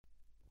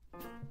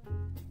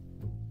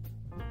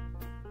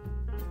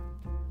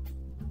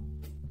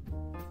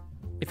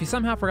If you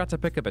somehow forgot to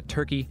pick up a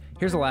turkey,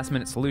 here's a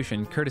last-minute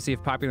solution courtesy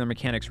of Popular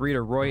Mechanics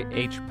reader Roy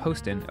H.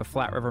 Poston of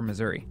Flat River,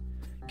 Missouri.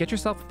 Get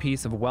yourself a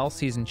piece of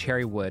well-seasoned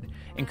cherry wood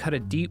and cut a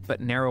deep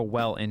but narrow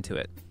well into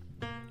it.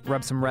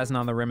 Rub some resin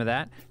on the rim of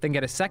that, then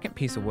get a second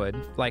piece of wood,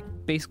 like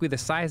basically the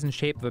size and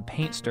shape of a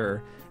paint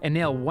stirrer, and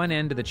nail one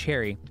end of the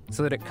cherry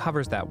so that it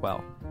covers that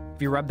well.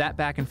 If you rub that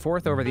back and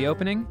forth over the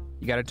opening,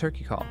 you got a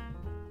turkey call.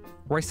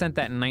 Roy sent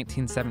that in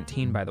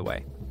 1917, by the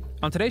way.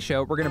 On today's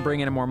show, we're going to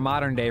bring in a more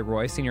modern-day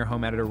Roy, senior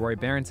home editor Roy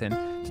Berenson,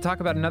 to talk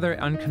about another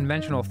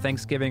unconventional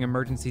Thanksgiving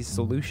emergency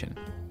solution.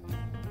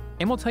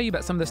 And we'll tell you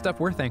about some of the stuff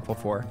we're thankful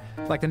for,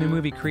 like the new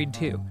movie Creed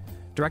 2.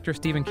 Director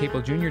Stephen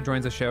Caple Jr.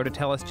 joins the show to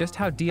tell us just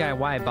how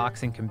DIY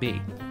boxing can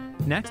be.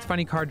 Next,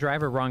 funny car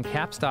driver Ron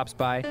Kapp stops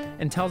by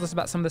and tells us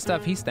about some of the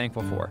stuff he's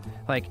thankful for,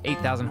 like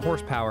 8,000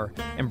 horsepower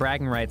and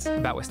bragging rights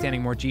about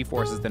withstanding more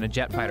G-forces than a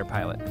jet fighter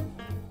pilot.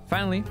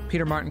 Finally,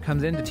 Peter Martin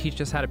comes in to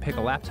teach us how to pick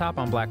a laptop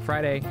on Black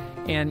Friday,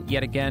 and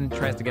yet again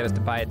tries to get us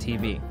to buy a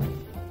TV.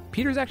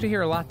 Peter's actually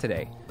here a lot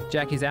today.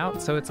 Jackie's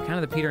out, so it's kind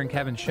of the Peter and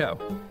Kevin show.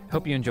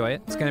 Hope you enjoy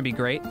it. It's going to be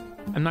great.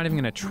 I'm not even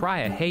going to try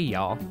a hey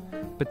y'all,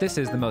 but this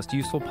is the most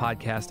useful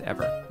podcast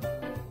ever.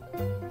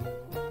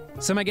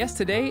 So my guest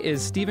today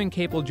is Stephen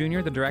Caple Jr.,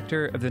 the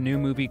director of the new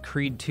movie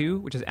Creed 2,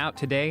 which is out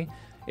today.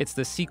 It's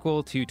the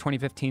sequel to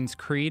 2015's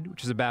Creed,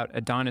 which is about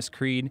Adonis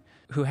Creed,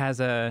 who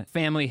has a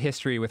family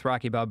history with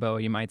Rocky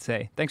Balboa, you might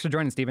say. Thanks for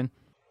joining, Stephen.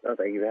 Oh,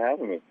 thank you for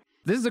having me.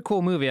 This is a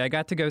cool movie. I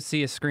got to go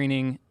see a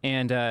screening,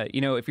 and,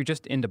 if you're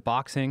just into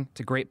boxing, it's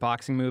a great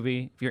boxing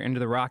movie. If you're into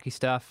the Rocky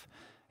stuff,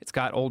 it's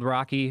got old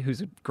Rocky,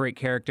 who's a great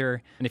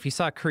character. And if you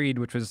saw Creed,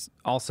 which was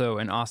also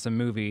an awesome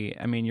movie,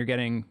 I mean, you're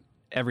getting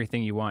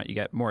everything you want. You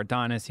get more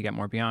Adonis, you get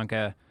more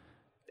Bianca.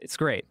 It's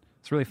great.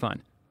 It's really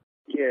fun.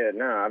 Yeah,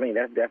 no, I mean,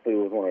 that definitely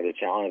was one of the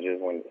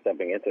challenges when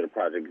stepping into the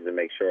project, is to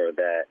make sure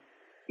that,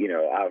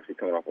 obviously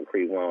coming off of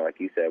Creed 1, like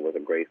you said, was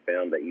a great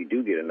film, that you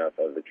do get enough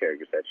of the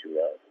characters that you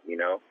love,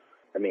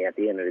 I mean, at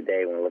the end of the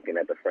day, when looking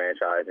at the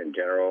franchise in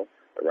general,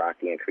 the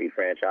Rocky and Creed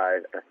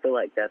franchise, I feel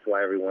like that's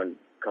why everyone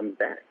comes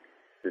back,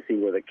 to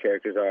see where the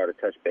characters are, to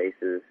touch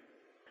bases,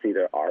 see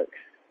their arcs,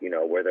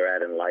 where they're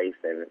at in life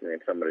and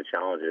some of the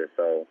challenges.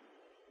 So,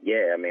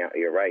 yeah, I mean,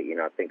 you're right.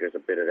 I think there's a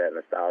bit of that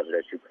nostalgia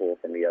that you pull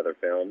from the other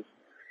films.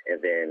 And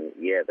then,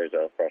 yeah, there's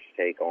a fresh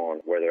take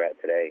on where they're at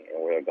today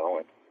and where they're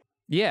going.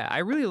 Yeah, I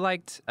really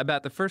liked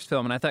about the first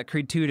film, and I thought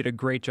Creed 2 did a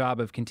great job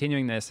of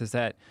continuing this, is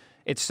that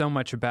it's so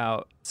much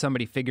about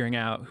somebody figuring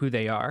out who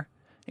they are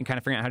and kind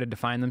of figuring out how to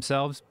define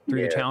themselves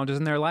through the challenges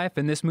in their life.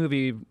 And this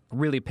movie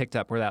really picked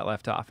up where that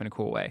left off in a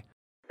cool way.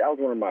 That was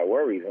one of my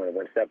worries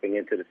when stepping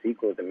into the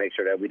sequel, to make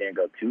sure that we didn't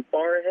go too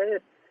far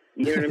ahead.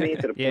 You know what I mean?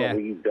 To the point where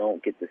you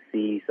don't get to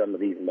see some of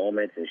these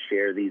moments and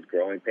share these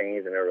growing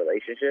pains in their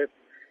relationship.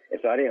 And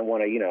so I didn't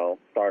want to,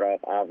 start off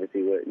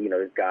obviously with,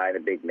 this guy in a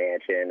big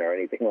mansion or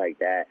anything like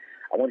that.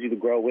 I want you to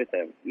grow with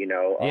him, in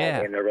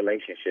their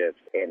relationships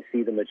and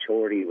see the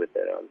maturity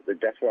within them.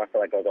 That's where I feel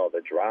like all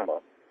the drama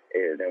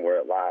is and where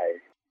it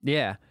lies.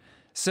 Yeah.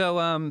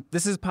 So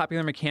this is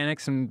Popular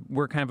Mechanics, and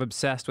we're kind of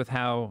obsessed with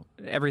how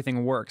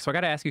everything works. So I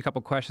got to ask you a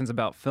couple questions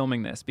about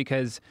filming this,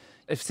 because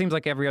it seems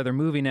like every other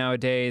movie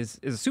nowadays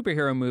is a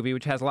superhero movie,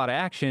 which has a lot of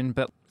action,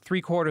 but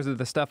 3/4 of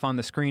the stuff on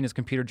the screen is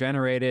computer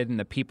generated and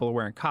the people are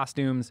wearing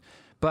costumes.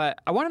 But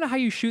I want to know how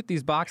you shoot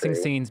these boxing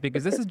scenes,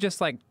 because this is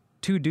just like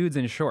two dudes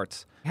in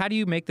shorts. How do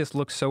you make this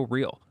look so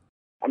real?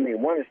 I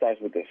mean, one, it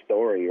starts with the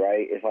story,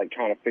 right? It's like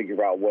trying to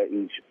figure out what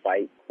each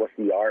fight, what's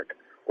the arc,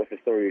 what's the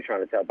story you're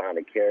trying to tell behind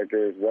the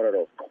characters, what are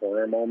those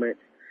corner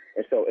moments.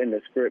 And so in the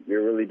script,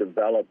 you're really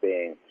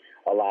developing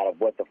a lot of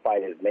what the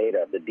fight is made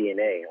of, the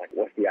DNA, like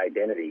what's the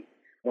identity.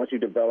 Once you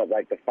develop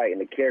like the fight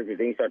and the characters,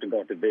 then you start to go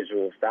into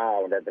visual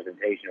style and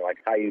representation, like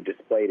how you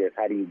display this,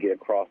 how do you get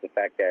across the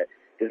fact that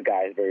this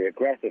guy is very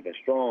aggressive and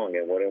strong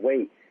and wouldn't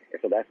wait. And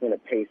so that's when the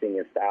pacing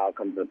and style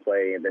comes into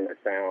play, and then the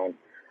sound.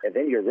 And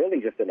then you're really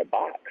just in a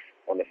box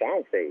on the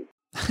sound stage.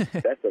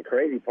 That's the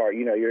crazy part.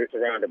 You're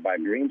surrounded by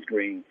green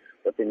screen,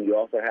 but then you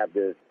also have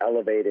this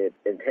elevated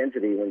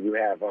intensity when you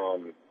have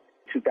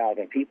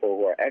 2,000 people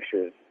who are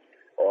extras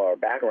or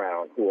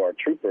background, who are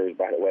troopers,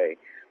 by the way,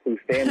 who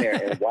stand there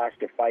and watch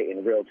the fight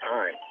in real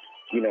time.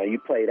 You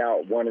played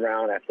out one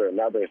round after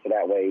another, so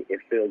that way it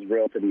feels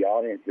real to the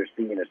audience. You're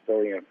seeing the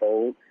story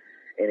unfold,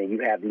 and then you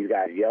have these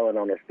guys yelling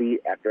on their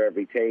feet after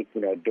every take,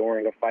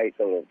 during a fight,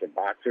 so the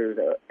boxers,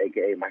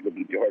 a.k.a. Michael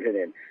B. Jordan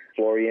and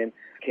Florian,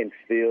 can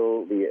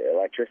feel the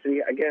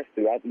electricity, I guess,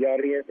 throughout the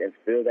audience and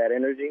feel that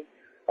energy.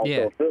 So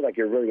it feels like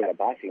you're really at a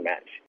boxing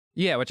match.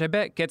 Yeah, which I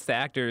bet gets the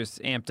actors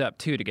amped up,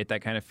 too, to get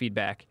that kind of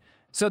feedback.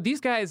 So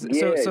these guys...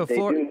 Yeah, they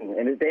do,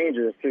 and it's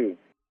dangerous, too.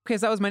 Okay,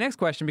 so that was my next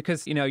question,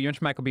 because, you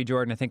mentioned Michael B.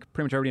 Jordan. I think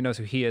pretty much everybody knows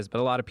who he is, but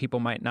a lot of people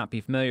might not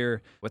be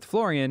familiar with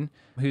Florian,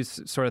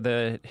 who's sort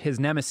of his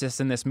nemesis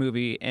in this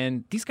movie.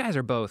 And these guys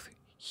are both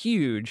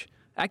huge.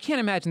 I can't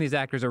imagine these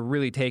actors are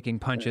really taking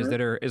punches that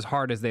are as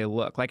hard as they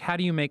look. Like, how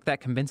do you make that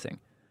convincing?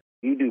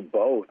 You do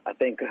both. I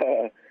think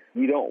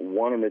you don't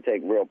want them to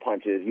take real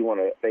punches. You want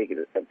to fake it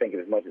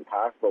as much as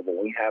possible. But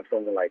when you have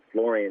someone like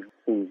Florian,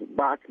 who's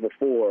boxed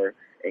before,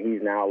 and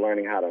he's now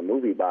learning how to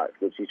movie box,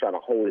 which he's trying to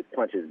hold his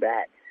punches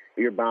back,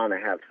 you're bound to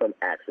have some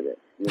accident,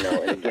 you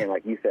know. And again,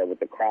 like you said, with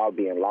the crowd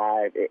being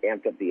live, it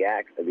amps up the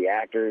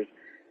actors.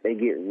 They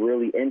get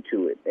really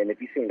into it. And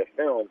if you've seen the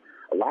film,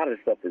 a lot of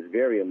the stuff is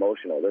very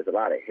emotional. There's a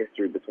lot of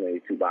history between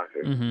these two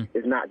boxers. Mm-hmm.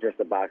 It's not just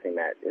a boxing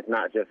match. It's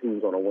not just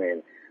who's going to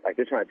win. Like,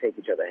 they're trying to take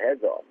each other's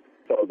heads off.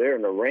 So they're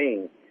in the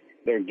ring.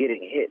 They're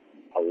getting hit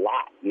a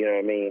lot, you know what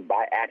I mean,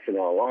 by accident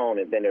alone.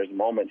 And then there's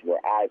moments where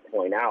I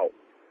point out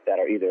that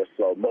are either a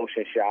slow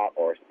motion shot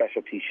or a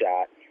specialty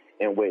shot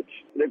in which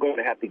they're going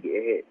to have to get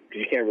hit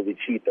because you can't really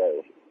cheat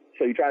those.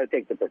 So you try to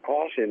take the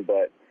precaution,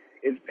 but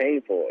it's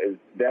painful. It's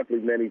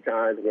definitely many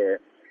times where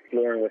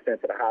Florian was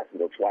sent to the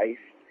hospital twice.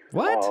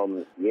 What?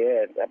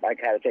 Yeah, Mike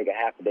had to take a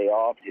half a day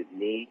off, his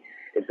knee.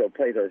 And so it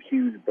plays a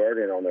huge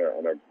burden on their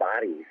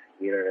bodies,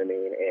 you know what I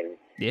mean?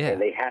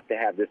 And they have to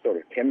have this sort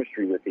of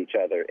chemistry with each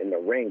other in the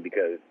ring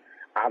because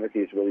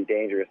obviously it's really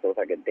dangerous. So it's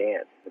like a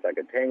dance. It's like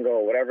a tango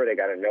or whatever. They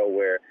got to know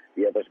where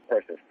the other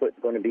person's foot's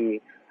going to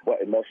be,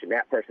 what emotion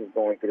that person's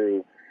going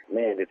through.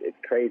 Man, it's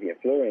crazy. And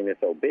Florian is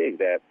so big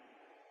that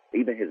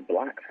even his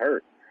blocks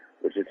hurt,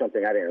 which is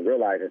something I didn't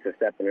realize until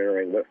stepping in the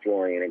ring with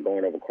Florian and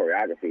going over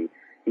choreography.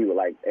 He would,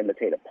 like,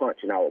 imitate a punch,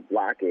 and I would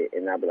block it,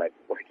 and I'd be like,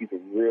 well, you can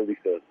really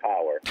feel his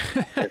power.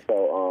 And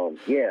so,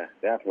 yeah,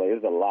 definitely.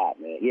 It was a lot,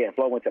 man. Yeah,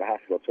 Flo went to the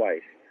hospital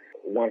twice.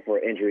 One for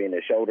injury in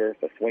the shoulder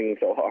for swinging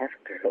so hard.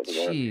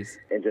 Jeez.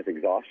 And just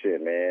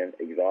exhaustion, man.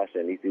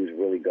 Exhaustion. These dudes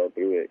really go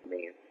through it. I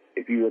mean,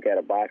 if you look at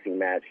a boxing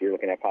match, you're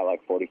looking at probably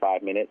like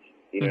 45 minutes.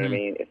 You know what I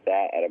mean? If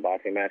that, at a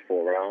boxing match,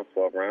 4 rounds,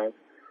 12 rounds.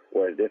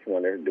 Whereas this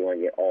one, they're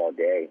doing it all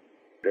day.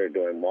 They're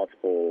doing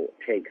multiple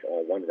takes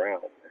on one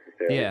round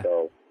necessarily. Yeah.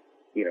 So,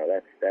 you know,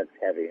 that's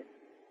heavy.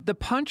 The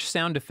punch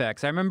sound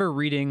effects, I remember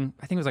reading,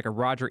 I think it was like a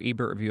Roger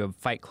Ebert review of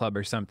Fight Club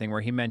or something,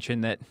 where he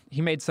mentioned that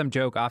he made some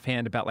joke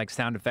offhand about like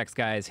sound effects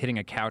guys hitting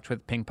a couch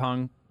with ping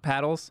pong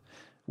paddles.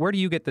 Where do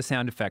you get the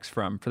sound effects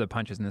from for the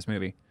punches in this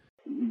movie?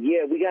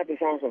 Yeah, we got the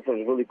sounds from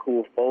a really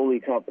cool Foley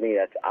company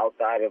that's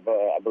outside of,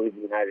 I believe,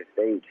 the United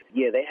States.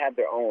 Yeah, they have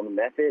their own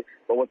method,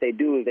 but what they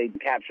do is they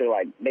capture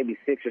like maybe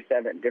 6 or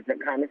 7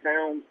 different kind of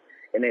sounds,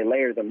 and they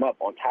layer them up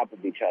on top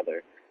of each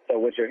other. So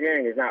what you're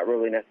hearing is not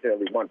really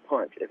necessarily one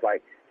punch. It's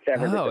like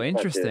 7 different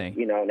interesting. punches.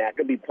 You know, and that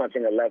could be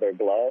punching a leather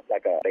glove,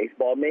 like a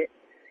baseball mitt,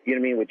 you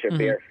know what I mean, with your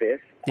bare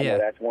fist. I know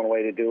that's one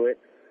way to do it.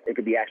 It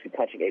could be actually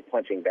punching a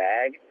punching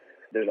bag.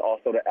 There's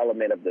also the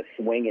element of the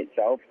swing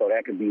itself. So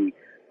that could be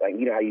like,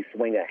 you know how you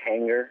swing a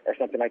hanger or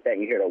something like that?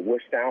 You hear the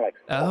whoosh sound, like,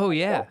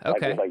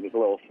 okay. Like this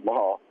little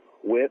small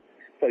whip.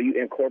 So you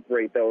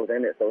incorporate those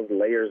in it, those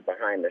layers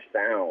behind the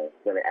sound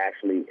when it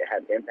actually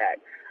has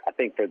impact. I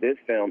think for this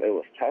film, it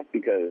was tough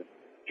because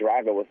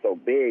Drago was so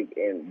big,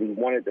 and we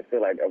wanted to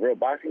feel like a real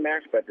boxing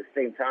match, but at the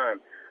same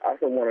time, I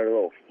also wanted a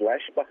little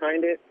flesh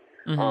behind it.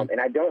 And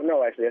I don't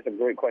know, actually, that's a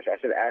great question.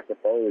 I should have asked the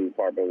Foley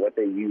part, but what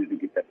they use to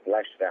get the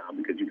flesh sound,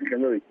 because you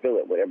can really feel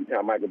it every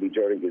time Michael B.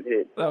 Jordan gets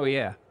hit. Oh,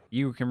 yeah.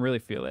 You can really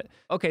feel it.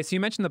 Okay, so you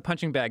mentioned the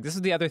punching bag. This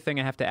is the other thing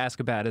I have to ask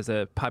about as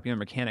a Popular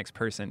Mechanics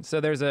person.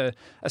 So there's a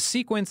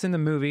sequence in the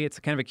movie. It's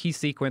kind of a key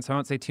sequence. I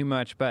won't say too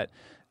much, but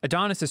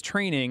Adonis is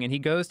training, and he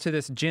goes to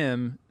this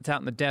gym. It's out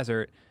in the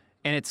desert,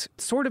 and it's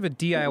sort of a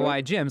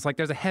DIY gym. It's like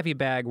there's a heavy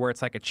bag where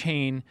it's like a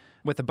chain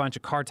with a bunch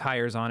of car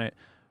tires on it.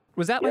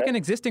 Was that like an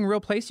existing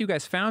real place you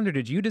guys found, or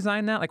did you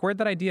design that? Like, where'd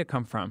that idea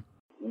come from?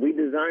 We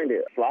designed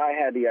it. Sly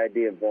had the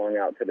idea of going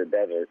out to the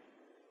desert.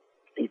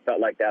 He felt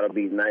like that would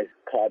be a nice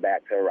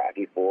callback to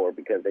Rocky IV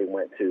because they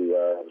went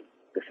to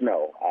the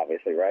snow,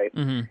 obviously, right?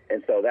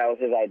 And so that was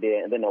his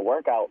idea. And then the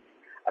workouts,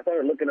 I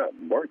started looking up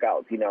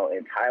workouts, you know,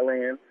 in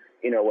Thailand.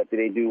 You know, what do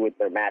they do with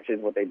their matches,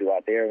 what they do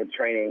out there with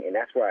training. And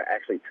that's where I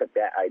actually took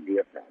that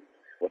idea from.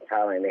 With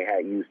Thailand, they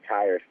had used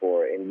tires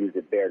for it and used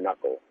it bare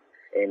knuckle.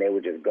 And they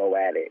would just go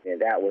at it. And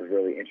that was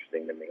really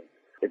interesting to me.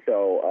 And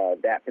so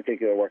that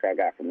particular work I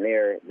got from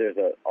there, there's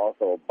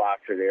also a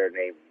boxer there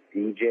named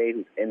DJ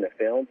who's in the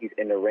film. He's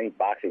in the ring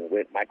boxing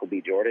with Michael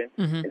B. Jordan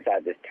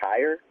inside this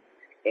tire.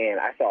 And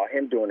I saw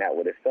him doing that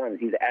with his son.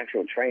 He's the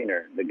actual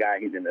trainer, the guy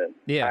he's in the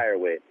tire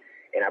with.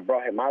 And I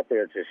brought him out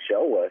there to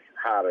show us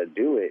how to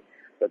do it.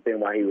 But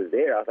then while he was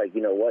there, I was like,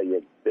 you know what?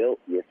 You're built,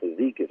 your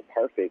physique is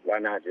perfect. Why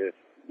not just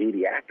be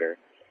the actor?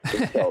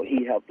 And so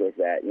he helped us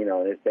that, you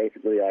know, and it's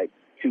basically like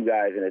 2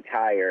 guys in a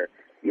tire.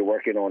 You're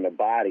working on the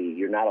body.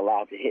 You're not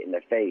allowed to hit in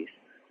the face.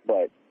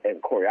 But in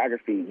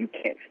choreography, you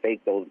can't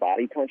fake those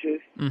body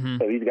punches.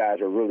 So these guys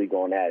are really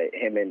going at it.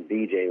 Him and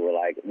DJ were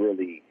like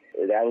really,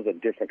 that was a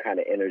different kind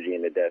of energy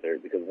in the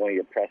desert because one,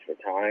 you're pressed for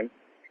time.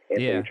 And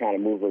so you're trying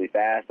to move really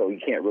fast. So you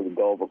can't really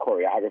go over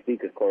choreography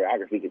because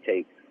choreography could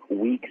take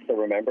weeks to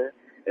remember.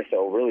 And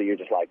so really you're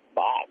just like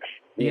box.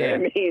 You know what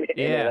I mean?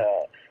 And,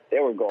 they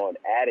were going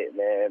at it,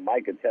 man.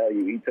 Mike could tell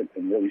you he took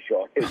some really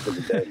short hits in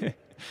the desert.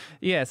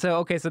 Yeah,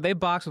 so they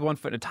box with 1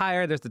 foot in a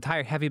tire. There's the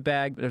tire heavy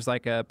bag. There's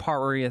like a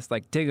part where you just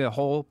like dig a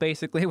hole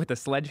basically with a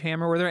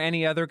sledgehammer. Were there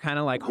any other kind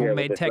of like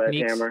homemade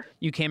techniques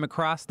you came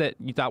across that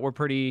you thought were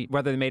pretty,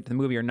 whether they made it to the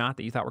movie or not,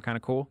 that you thought were kind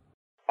of cool?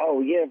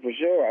 Oh, yeah, for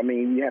sure. I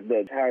mean, you have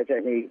the tire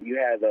technique. You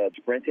had the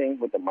sprinting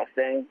with the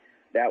Mustang.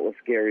 That was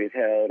scary as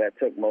hell. That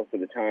took most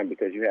of the time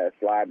because you had to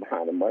slide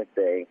behind the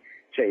Mustang,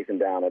 chasing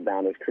down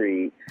Adonis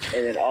Creed.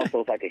 And then also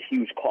it's like a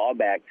huge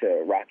callback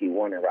to Rocky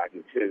 1 and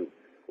Rocky 2,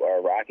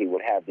 where Rocky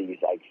would have these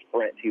like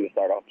sprints. He would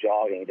start off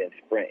jogging, then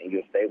sprint, and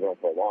you'll stay with him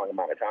for a long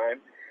amount of time.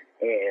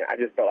 And I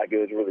just felt like it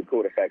was really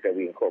cool the fact that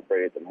we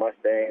incorporated the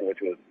Mustang, which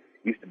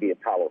used to be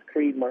Apollo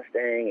Creed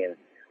Mustang, and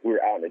we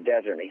were out in the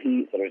desert in the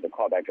heat, so there's a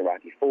callback to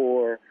Rocky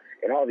 4,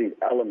 and all these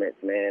elements,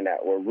 man,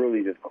 that were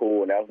really just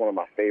cool. And that was one of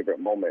my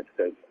favorite moments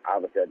because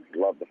obviously I just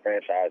love the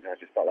franchise, and I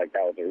just felt like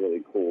that was a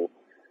really cool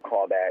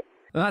callback.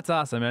 Well, that's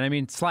awesome. And I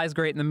mean, Sly's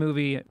great in the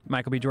movie.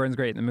 Michael B. Jordan's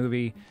great in the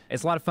movie.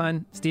 It's a lot of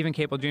fun. Stephen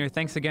Caple Jr.,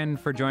 thanks again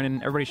for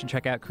joining. Everybody should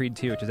check out Creed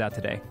 2, which is out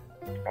today.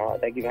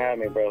 Thank you for having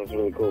me, bro. It was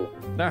really cool.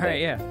 All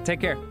right, yeah. Take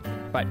care.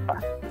 Bye.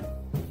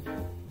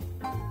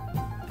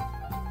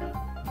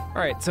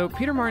 All right, so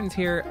Peter Martin's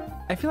here.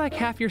 I feel like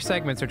half your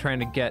segments are trying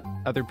to get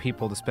other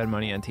people to spend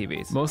money on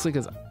TVs. Mostly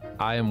because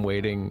I am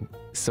waiting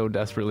so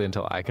desperately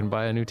until I can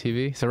buy a new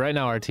TV. So right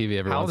now our TV,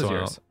 every once in a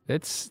while,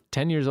 it's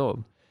 10 years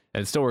old.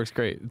 And it still works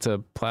great. It's a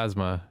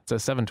plasma. It's a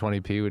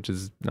 720p, which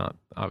is not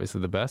obviously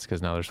the best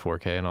because now there's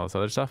 4K and all this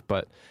other stuff,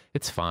 but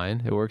it's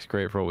fine. It works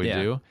great for what we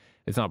do.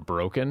 It's not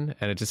broken,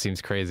 and it just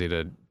seems crazy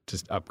to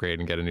just upgrade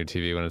and get a new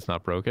TV when it's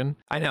not broken.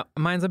 I know.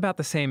 Mine's about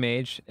the same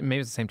age. Maybe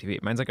it's the same TV.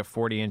 Mine's like a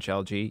 40-inch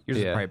LG. Yours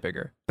is probably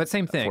bigger. But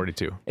same thing.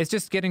 42. It's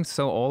just getting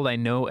so old. I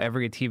know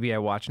every TV I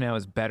watch now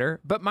is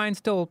better, but mine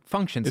still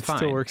functions fine. It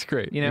still works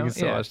great. You can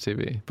still watch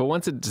TV. But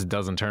once it just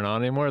doesn't turn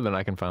on anymore, then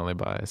I can finally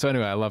buy it. So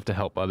anyway, I love to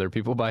help other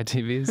people buy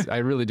TVs. I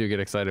really do get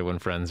excited when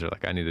friends are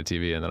like, I need a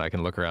TV, and then I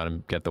can look around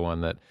and get the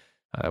one that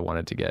I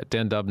wanted to get.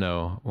 Dan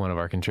Dubno, one of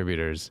our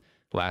contributors,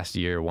 last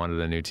year wanted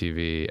a new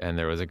TV, and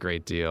there was a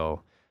great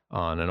deal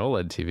on an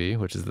OLED TV,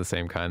 which is the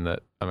same kind that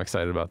I'm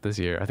excited about this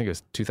year. I think it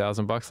was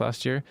 $2,000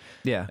 last year.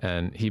 Yeah.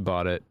 And he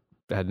bought it,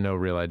 had no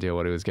real idea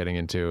what he was getting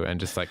into, and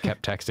just like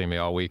kept texting me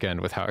all weekend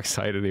with how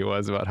excited he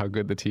was about how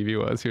good the TV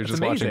was. He was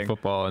just watching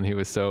football, and he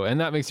was and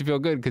that makes you feel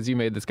good because you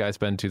made this guy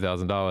spend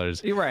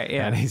 $2,000. You're right,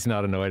 yeah. And he's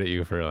not annoyed at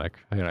you for like,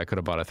 I could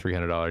have bought a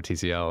 $300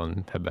 TCL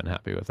and have been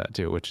happy with that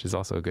too, which is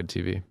also a good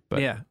TV.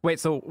 But yeah. Wait,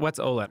 so what's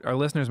OLED? Our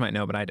listeners might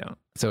know, but I don't.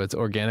 So it's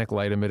organic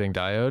light emitting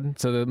diode.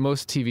 So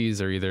most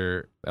TVs are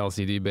either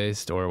LCD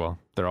based or, well,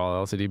 they're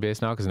all LCD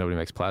based now because nobody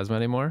makes plasma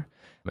anymore.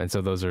 And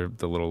so those are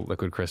the little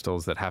liquid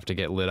crystals that have to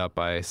get lit up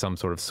by some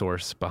sort of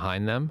source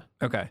behind them.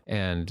 Okay.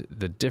 And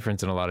the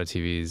difference in a lot of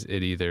TVs,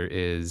 it either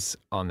is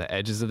on the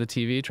edges of the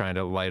TV trying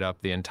to light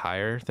up the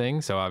entire thing.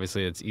 So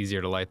obviously it's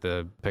easier to light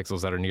the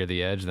pixels that are near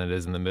the edge than it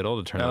is in the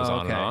middle to turn those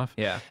on and off.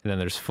 Yeah. And then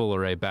there's full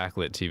array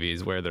backlit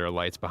TVs where there are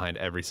lights behind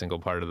every single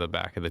part of the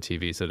back of the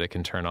TV so they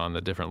can turn on the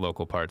different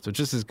local parts, which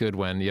just is good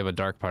when you have a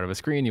dark part of a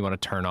screen, you want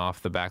to turn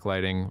off the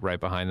backlighting right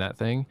behind that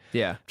thing.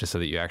 Yeah. Just so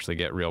that you actually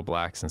get real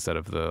blacks instead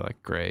of the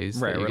like grays.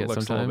 Right, that you where get it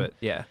looks sometimes. a little bit.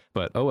 Yeah.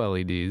 But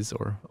OLEDs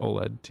or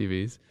OLED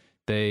TVs,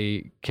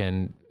 they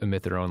can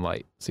emit their own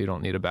light. So you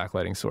don't need a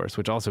backlighting source,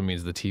 which also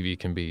means the TV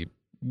can be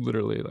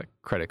literally like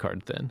credit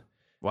card thin.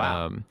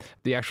 Wow.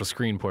 The actual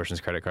screen portion is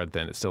credit card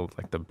thin. It's still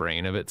like the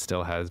brain of it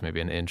still has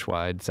maybe an inch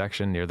wide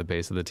section near the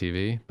base of the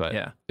TV,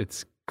 but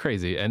it's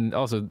crazy. And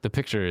also the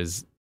picture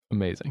is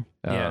amazing.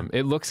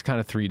 It looks kind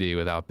of 3D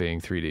without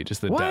being 3D.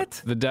 Just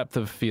the depth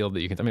of field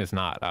that you can, I mean, it's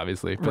not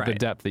obviously, but the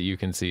depth that you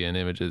can see in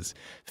images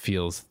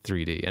feels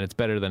 3D, and it's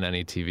better than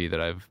any TV that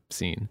I've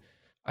seen.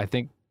 I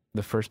think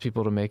the first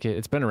people to make it,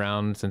 it's been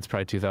around since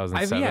probably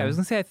 2007. I was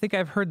going to say, I think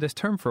I've heard this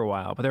term for a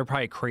while, but they're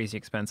probably crazy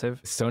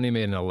expensive. Sony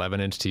made an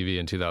 11-inch TV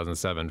in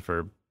 2007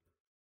 for,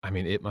 I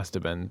mean, it must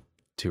have been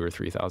 $2,000 or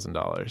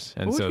 $3,000.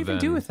 And what would you even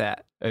do with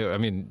that? I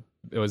mean,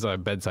 it was a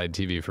bedside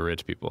TV for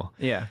rich people.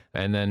 Yeah.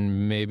 And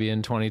then maybe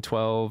in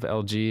 2012,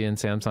 LG and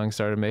Samsung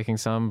started making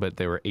some, but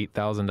they were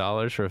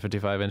 $8,000 for a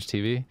 55-inch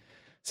TV.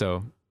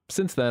 So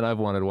since then, I've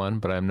wanted one,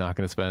 but I'm not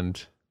going to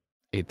spend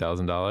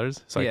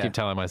 $8,000. So I keep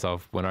telling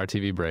myself when our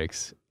TV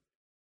breaks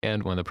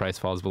and when the price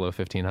falls below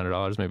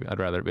 $1,500, maybe I'd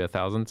rather it be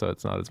 $1,000, so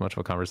it's not as much of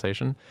a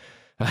conversation.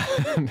 I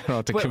don't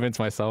have to convince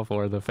myself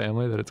or the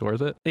family that it's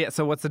worth it. Yeah.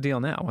 So what's the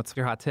deal now? What's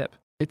your hot tip?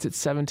 It's at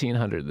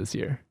 $1,700 this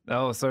year.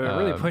 Oh, so you're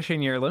really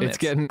pushing your limits. It's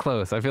getting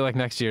close. I feel like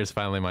next year is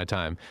finally my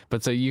time.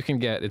 But so you can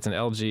get, it's an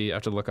LG. I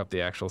have to look up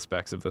the actual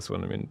specs of this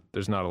one. I mean,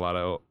 there's not a lot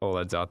of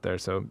OLEDs out there,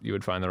 so you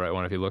would find the right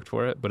one if you looked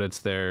for it. But it's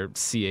their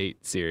C8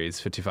 series,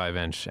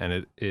 55-inch, and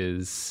it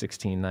is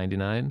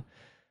 $1,699.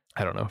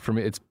 I don't know. For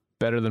me, it's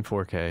better than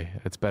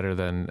 4K. It's better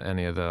than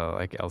any of the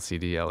like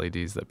LCD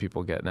LEDs that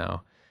people get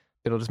now.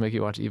 It'll just make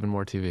you watch even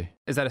more TV.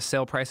 Is that a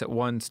sale price at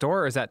one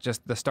store, or is that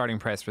just the starting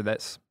price for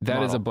this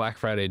That is a Black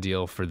Friday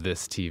deal for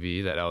this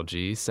TV that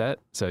LG set.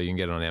 So you can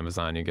get it on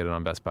Amazon, you can get it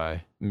on Best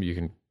Buy. You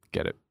can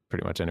get it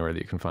pretty much anywhere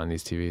that you can find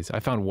these TVs. I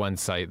found one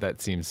site that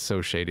seems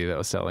so shady that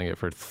was selling it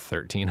for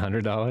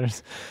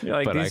 $1,300. You're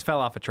like, but these fell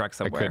off a truck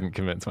somewhere. I couldn't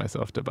convince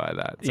myself to buy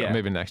that. So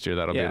maybe next year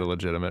that'll be a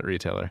legitimate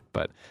retailer.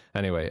 But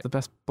anyway, the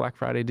best Black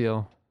Friday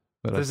deal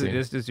that I've seen.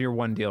 This is your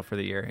one deal for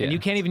the year. And you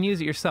can't even use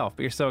it yourself,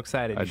 but you're so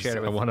excited. You shared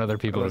it with I want other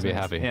people to be mates.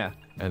 happy. Yeah.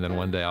 And then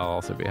one day I'll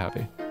also be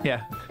happy.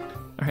 Yeah.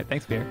 All right.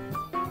 Thanks, Peter.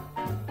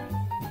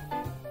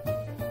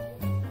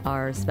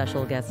 Our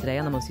special guest today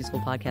on the Most Useful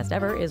Podcast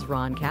Ever is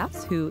Ron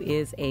Capps, who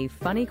is a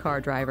funny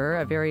car driver,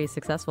 a very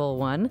successful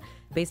one,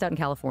 based out in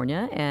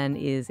California, and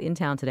is in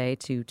town today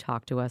to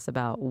talk to us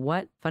about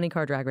what funny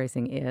car drag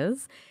racing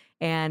is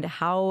and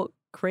how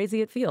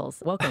crazy it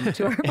feels. Welcome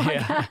to our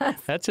podcast. Yeah,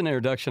 that's an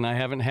introduction I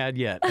haven't had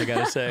yet, I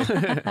got to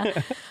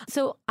say.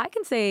 So I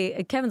can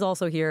say, Kevin's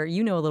also here.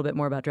 You know a little bit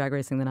more about drag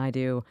racing than I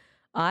do.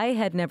 I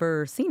had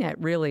never seen it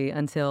really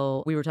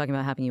until we were talking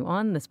about having you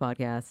on this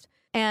podcast.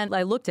 And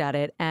I looked at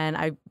it and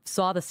I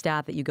saw the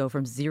stat that you go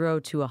from 0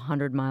 to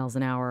 100 miles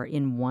an hour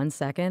in 1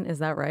 second. Is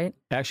that right?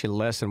 Actually,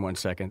 less than 1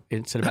 second.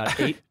 It's at about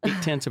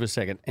 8/10 of a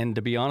second. And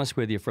to be honest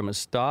with you, from a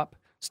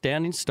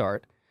standing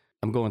start,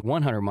 I'm going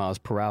 100 miles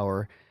per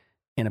hour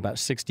in about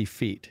 60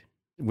 feet,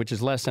 which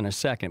is less than a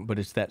second, but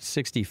it's that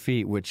 60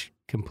 feet which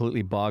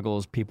completely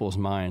boggles people's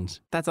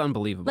minds. That's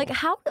unbelievable. Like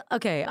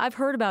okay, I've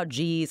heard about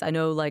G's. I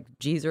know like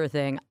G's are a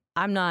thing.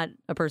 I'm not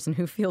a person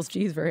who feels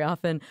G's very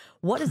often.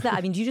 What is that? I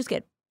mean, do you just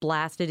get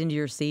blasted into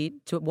your seat?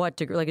 To what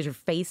degree? Like, is your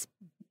face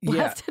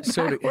blasted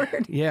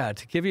backward?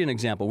 To give you an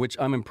example, which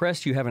I'm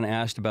impressed you haven't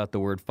asked about the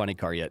word funny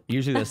car yet.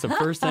 Usually that's the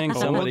first thing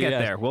somebody We'll get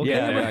there. We'll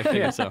get there. I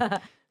figured so.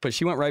 But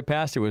she went right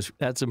past it.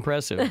 That's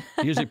impressive.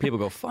 Usually people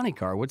go, funny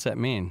car, what's that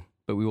mean?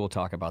 But we will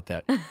talk about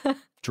that.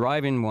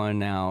 Driving one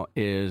now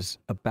is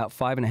about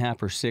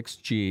 5.5 or 6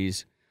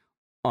 Gs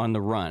on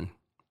the run.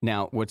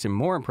 Now, what's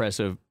more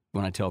impressive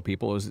when I tell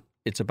people is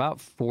it's about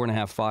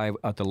 4.5, 5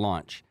 at the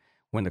launch.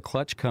 When the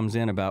clutch comes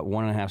in about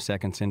 1.5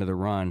 seconds into the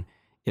run,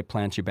 it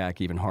plants you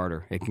back even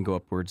harder. It can go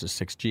upwards of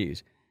 6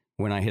 Gs.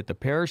 When I hit the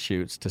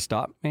parachutes to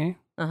stop me,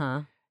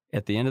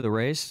 at the end of the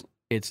race,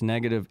 it's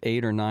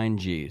 -8 or 9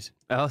 Gs.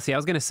 Oh, see, I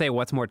was going to say,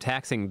 what's more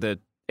taxing, the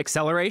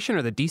acceleration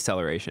or the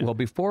deceleration? Well,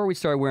 before we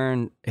started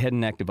wearing head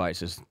and neck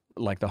devices,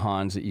 like the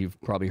Hans that you've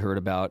probably heard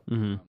about,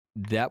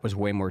 that was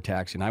way more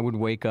taxing. I would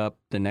wake up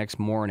the next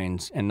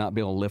mornings and not be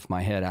able to lift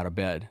my head out of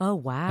bed. Oh,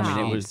 wow. I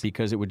mean, it was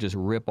because it would just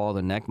rip all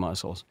the neck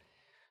muscles.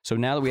 So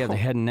now that we have the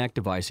head and neck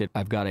device,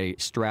 I've got a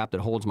strap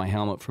that holds my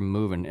helmet from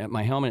moving.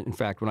 My helmet, in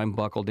fact, when I'm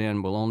buckled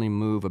in, will only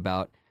move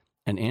about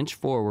an inch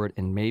forward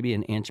and maybe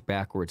an inch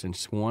backwards. And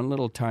it's one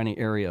little tiny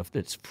area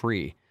that's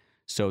free.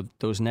 So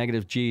those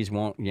negative Gs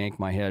won't yank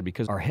my head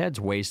because our heads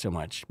weigh so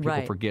much.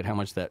 People forget how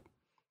much that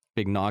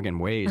big noggin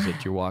weighs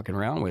that you're walking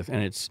around with.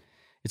 And it's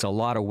a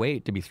lot of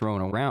weight to be thrown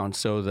around.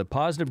 So the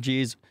positive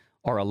Gs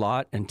are a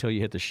lot until you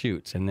hit the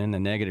chutes, and then the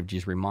negative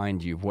Gs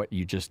remind you of what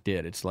you just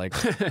did. It's like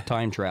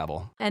time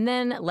travel. And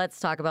then let's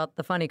talk about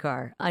the funny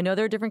car. I know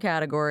there are different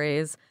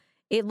categories.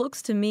 It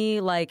looks to me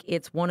like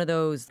it's one of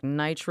those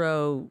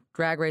nitro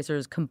drag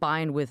racers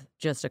combined with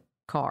just a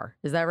car.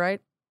 Is that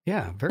right?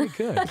 Yeah, very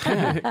good.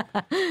 Yeah.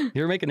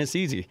 You're making this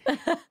easy.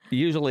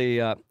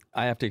 Usually, I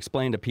have to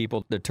explain to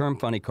people the term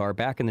funny car.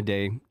 Back in the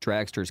day,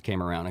 dragsters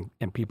came around,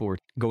 and people were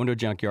going to a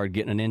junkyard,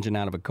 getting an engine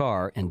out of a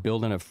car, and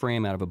building a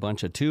frame out of a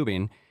bunch of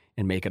tubing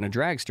and making a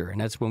dragster.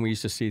 And that's when we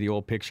used to see the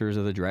old pictures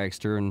of the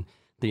dragster and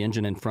the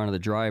engine in front of the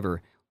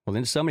driver. Well,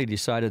 then somebody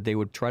decided they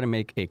would try to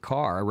make a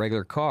car, a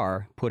regular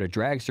car, put a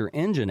dragster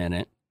engine in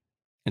it,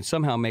 and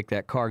somehow make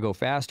that car go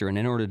faster. And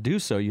in order to do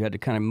so, you had to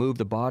kind of move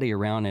the body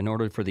around in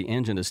order for the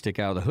engine to stick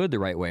out of the hood the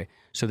right way.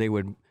 So they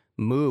would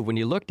move. When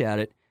you looked at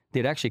it,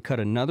 they'd actually cut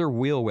another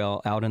wheel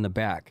well out in the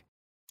back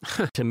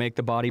to make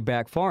the body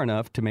back far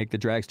enough to make the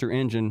dragster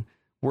engine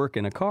work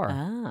in a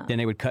car. Then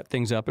they would cut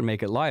things up and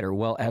make it lighter.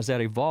 Well, as that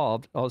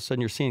evolved, all of a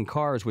sudden you're seeing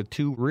cars with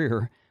 2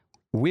 rear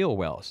wheel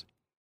wells.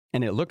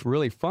 And it looked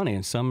really funny,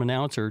 and some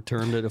announcer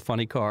termed it a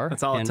funny car.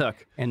 That's all it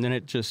took. And then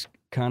it just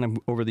kind of,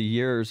 over the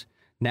years,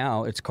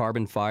 now it's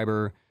carbon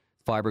fiber,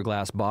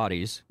 fiberglass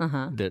bodies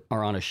that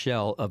are on a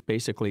shell of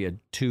basically a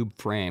tube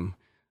frame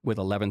with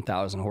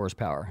 11,000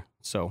 horsepower.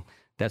 So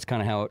that's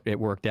kind of how it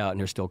worked out,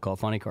 and they're still called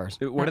funny cars.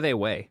 What do they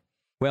weigh?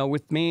 Well,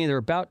 with me, they're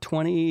about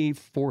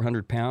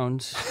 2,400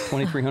 pounds,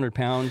 2,300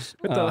 pounds.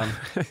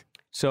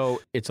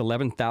 So it's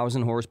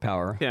 11,000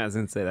 horsepower. Yeah, I was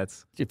going to say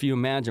that's... If you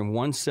imagine,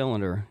 one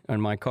cylinder on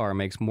my car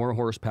makes more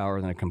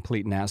horsepower than a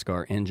complete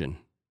NASCAR engine.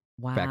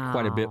 Wow. In fact,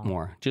 quite a bit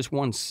more. Just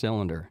one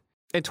cylinder.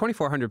 And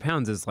 2,400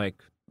 pounds is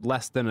like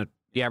less than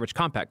the average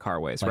compact car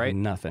weighs, like right?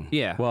 Nothing.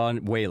 Yeah. Well,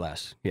 way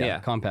less. Yeah.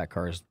 Compact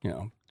cars,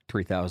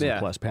 3,000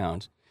 plus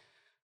pounds.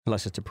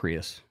 Unless it's a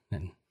Prius,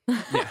 then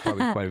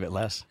probably quite a bit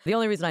less. The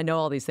only reason I know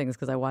all these things is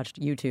because I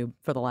watched YouTube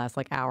for the last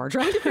hour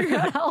trying to figure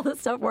out how all this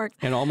stuff works.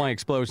 And all my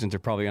explosions are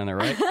probably on there,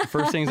 right?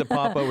 First things that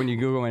pop up when you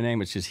Google my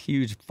name, it's just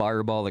huge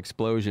fireball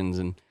explosions.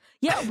 And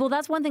yeah, well,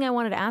 that's one thing I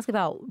wanted to ask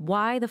about.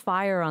 Why the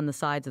fire on the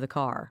sides of the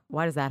car?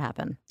 Why does that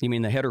happen? You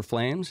mean the header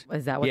flames?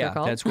 Is that what they're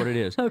called? Yeah, that's what it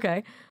is.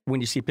 Okay. When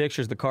you see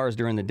pictures of the cars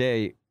during the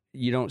day,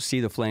 you don't see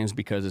the flames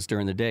because it's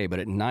during the day, but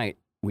at night,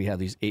 we have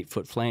these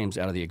 8-foot flames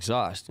out of the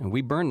exhaust. And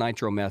we burn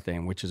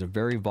nitromethane, which is a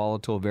very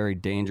volatile, very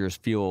dangerous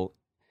fuel.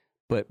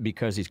 But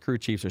because these crew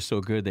chiefs are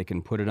so good, they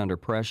can put it under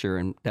pressure.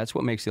 And that's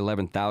what makes the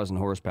 11,000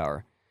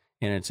 horsepower.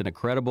 And it's an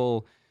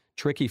incredible,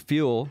 tricky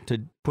fuel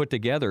to put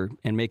together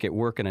and make it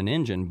work in an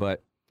engine.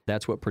 But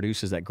that's what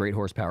produces that great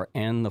horsepower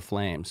and the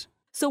flames.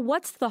 So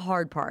what's the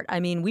hard part? I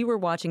mean, we were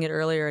watching it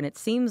earlier, and it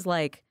seems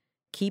like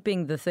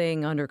keeping the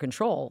thing under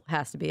control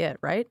has to be it,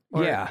 right?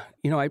 Yeah.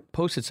 I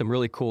posted some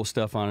really cool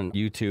stuff on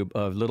YouTube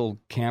of little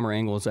camera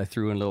angles I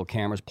threw in little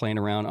cameras playing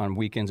around on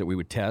weekends that we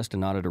would test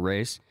and not at a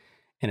race.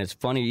 And it's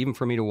funny, even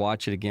for me to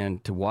watch it again,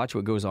 to watch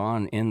what goes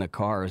on in the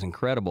car is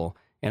incredible.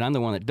 And I'm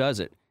the one that does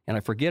it. And I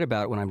forget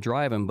about it when I'm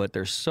driving, but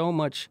there's so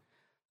much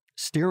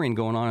steering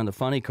going on in the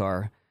funny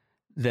car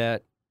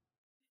that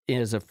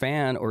as a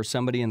fan or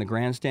somebody in the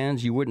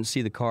grandstands, you wouldn't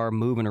see the car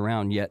moving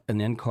around, yet an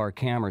in-car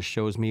camera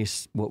shows me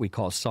what we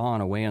call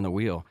sawing away on the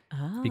wheel.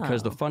 Oh.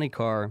 Because the funny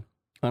car,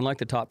 unlike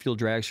the top fuel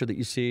dragster that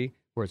you see,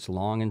 where it's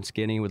long and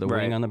skinny with a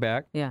wing on the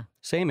back,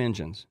 same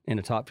engines in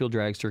a top fuel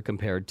dragster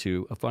compared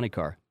to a funny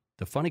car.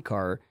 The funny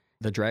car,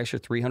 the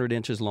dragster 300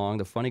 inches long,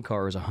 the funny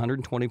car is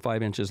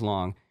 125 inches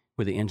long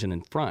with the engine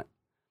in front.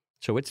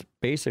 So it's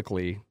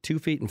basically 2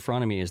 feet in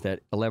front of me is that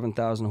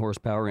 11,000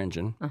 horsepower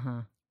engine.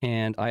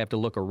 And I have to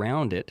look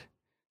around it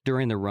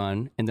during the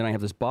run, and then I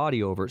have this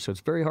body over it, so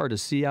it's very hard to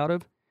see out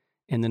of.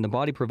 And then the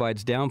body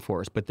provides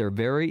downforce, but they're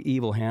very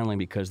evil handling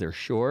because they're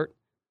short,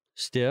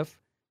 stiff,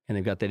 and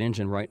they've got that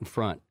engine right in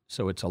front.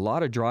 So it's a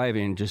lot of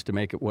driving just to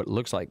make it what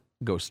looks like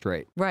go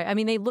straight. Right. I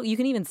mean, you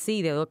can even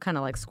see they look kind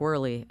of like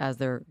squirrely as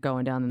they're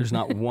going down. There's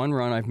not one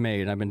run I've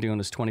made, I've been doing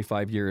this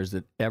 25 years,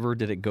 that ever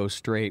did it go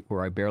straight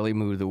where I barely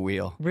moved the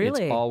wheel.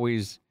 Really? It's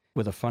always,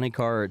 with a funny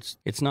car,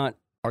 it's not,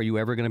 are you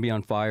ever going to be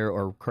on fire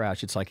or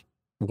crash? It's like,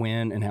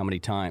 when and how many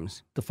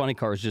times. The funny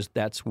car is just,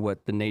 that's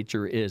what the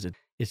nature is.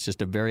 It's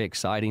just a very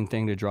exciting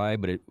thing to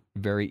drive, but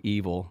very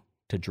evil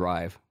to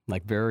drive.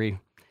 Like very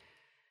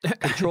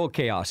controlled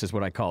chaos is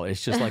what I call it.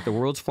 It's just like the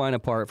world's flying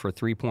apart for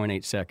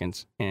 3.8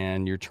 seconds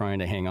and you're trying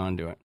to hang on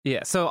to it.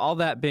 Yeah. So all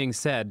that being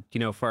said,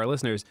 for our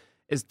listeners,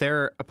 is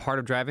there a part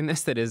of driving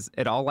this that is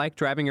at all like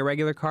driving a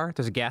regular car?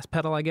 There's a gas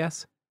pedal, I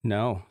guess?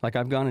 No. Like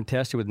I've gone and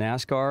tested with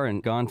NASCAR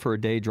and gone for a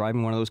day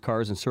driving one of those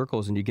cars in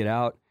circles, and you get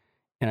out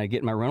and I get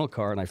in my rental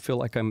car and I feel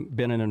like I'm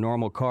been in a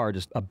normal car,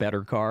 just a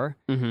better car.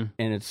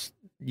 And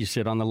you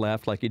sit on the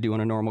left like you do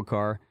in a normal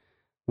car.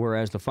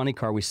 Whereas the funny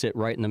car, we sit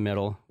right in the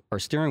middle. Our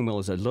steering wheel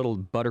is a little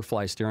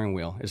butterfly steering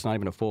wheel. It's not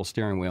even a full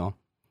steering wheel.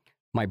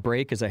 My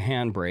brake is a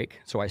hand brake.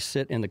 So I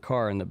sit in the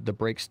car and the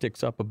brake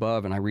sticks up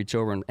above and I reach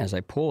over, and as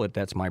I pull it,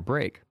 that's my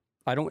brake.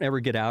 I don't ever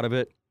get out of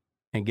it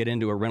and get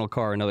into a rental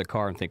car, another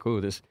car, and think,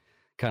 ooh, this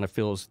kind of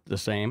feels the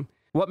same.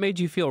 What made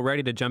you feel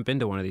ready to jump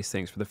into one of these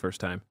things for the first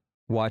time?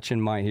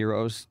 Watching my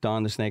heroes,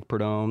 Don the Snake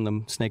Prudhomme,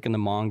 the Snake and the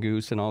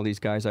Mongoose, and all these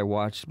guys I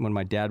watched when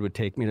my dad would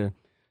take me to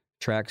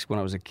tracks when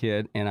I was a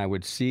kid, and I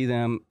would see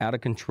them out of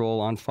control,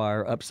 on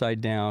fire,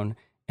 upside down,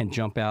 and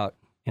jump out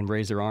and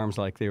raise their arms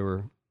like they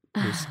were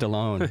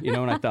Stallone,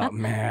 and I thought,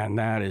 man,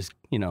 that is,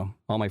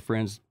 all my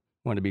friends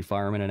wanted to be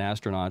firemen and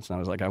astronauts, and I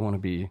was like, I want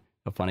to be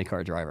a funny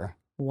car driver.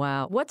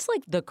 Wow. What's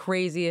like the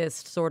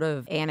craziest sort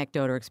of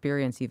anecdote or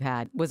experience you've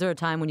had? Was there a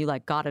time when you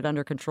got it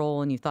under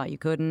control and you thought you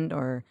couldn't,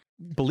 or?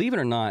 Believe it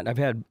or not, I've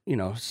had,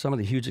 some of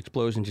the huge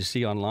explosions you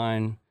see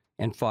online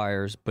and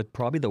fires, but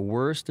probably the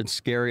worst and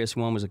scariest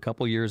one was a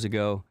couple years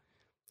ago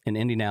in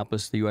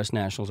Indianapolis, the U.S.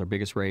 Nationals, our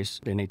biggest race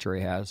the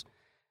NHRA has.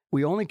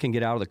 We only can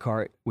get out of the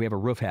car. We have a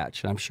roof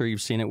hatch, and I'm sure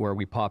you've seen it where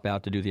we pop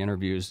out to do the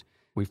interviews.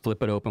 We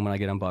flip it open when I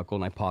get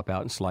unbuckled, and I pop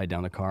out and slide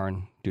down the car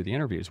and do the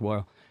interviews.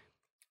 Well,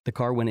 the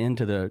car went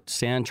into the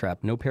sand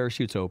trap. No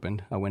parachutes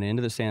opened. I went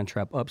into the sand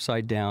trap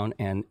upside down,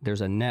 and there's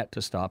a net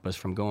to stop us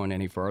from going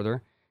any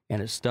further.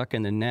 And it's stuck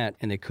in the net,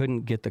 and they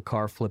couldn't get the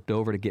car flipped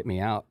over to get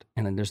me out.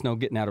 And then there's no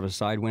getting out of a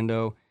side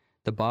window.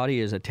 The body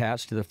is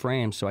attached to the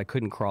frame, so I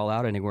couldn't crawl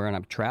out anywhere, and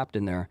I'm trapped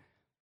in there.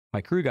 My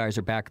crew guys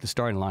are back at the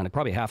starting line,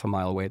 probably half a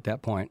mile away at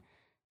that point.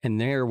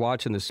 And they're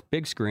watching this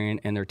big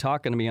screen, and they're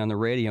talking to me on the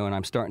radio, and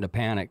I'm starting to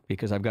panic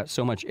because I've got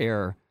so much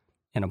air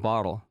in a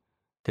bottle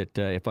that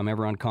if I'm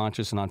ever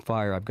unconscious and on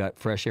fire, I've got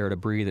fresh air to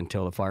breathe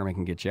until the fireman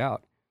can get you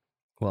out.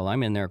 Well,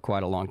 I'm in there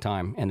quite a long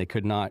time, and they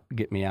could not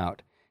get me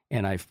out.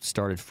 And I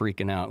started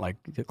freaking out, like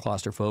the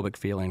claustrophobic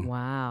feeling.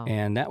 Wow.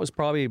 And that was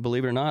probably,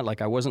 believe it or not,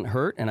 like I wasn't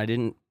hurt and I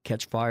didn't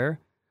catch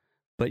fire.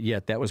 But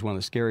yet that was one of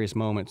the scariest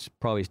moments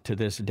probably to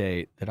this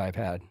day that I've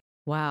had.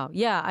 Wow.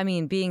 Yeah. I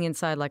mean, being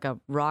inside like a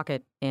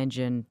rocket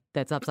engine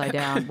that's upside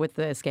down with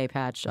the escape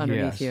hatch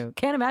underneath you.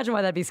 Can't imagine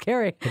why that'd be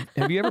scary.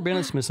 Have you ever been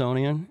in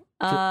Smithsonian?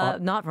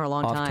 Not for a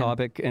long time. Off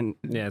topic. And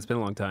yeah, it's been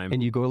a long time.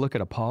 And you go look at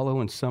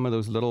Apollo and some of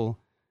those little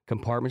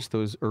compartments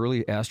those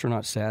early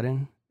astronauts sat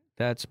in.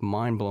 That's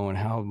mind-blowing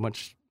how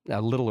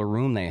little a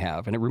room they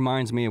have. And it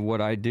reminds me of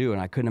what I do, and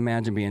I couldn't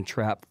imagine being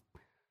trapped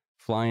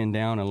flying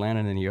down and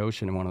landing in the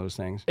ocean in one of those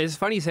things. It's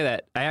funny you say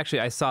that.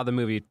 I saw the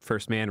movie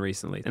First Man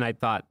recently, and I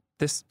thought,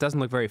 this doesn't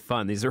look very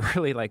fun. These are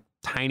really like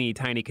tiny,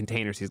 tiny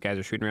containers these guys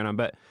are shooting around on.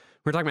 But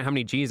we're talking about how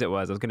many G's it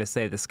was. I was going to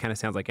say, this kind of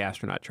sounds like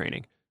astronaut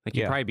training. Like,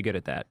 you'd probably be good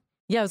at that.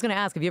 Yeah, I was going to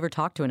ask, have you ever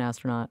talked to an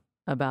astronaut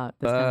about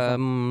this kind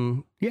of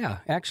stuff? Yeah,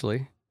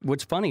 actually.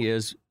 What's funny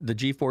is the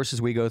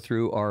G-forces we go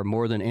through are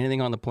more than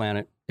anything on the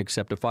planet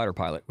except a fighter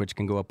pilot, which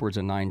can go upwards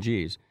of 9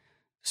 Gs.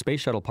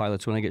 Space shuttle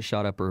pilots, when they get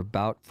shot up, are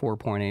about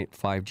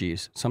 4.85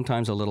 Gs,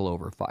 sometimes a little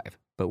over 5,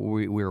 but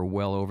we're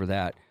well over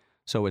that.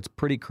 So it's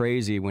pretty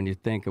crazy when you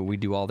think we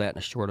do all that in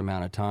a short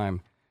amount of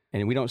time.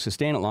 And we don't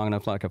sustain it long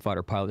enough like a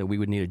fighter pilot that we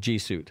would need a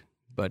G-suit.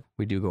 But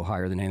we do go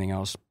higher than anything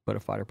else but a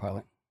fighter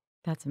pilot.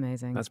 That's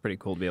amazing. That's pretty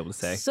cool to be able to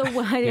say. So,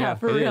 yeah,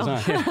 for real.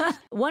 Is, huh?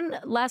 One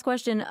last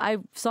question. I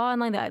saw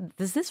online that,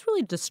 does this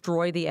really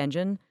destroy the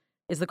engine?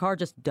 Is the car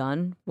just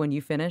done when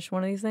you finish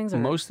one of these things? Or?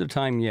 Most of the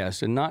time,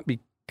 yes. And not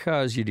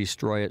because you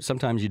destroy it.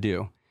 Sometimes you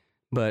do.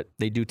 But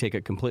they do take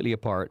it completely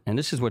apart. And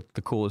this is what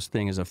the coolest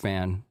thing as a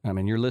fan. I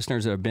mean, your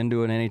listeners that have been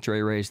to an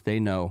NHRA race, they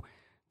know.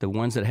 The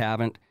ones that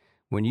haven't,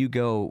 when you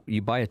go,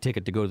 you buy a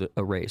ticket to go to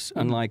a race.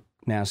 Unlike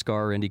NASCAR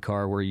or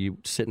IndyCar where you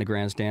sit in the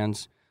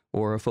grandstands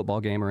or a football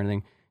game or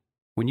anything.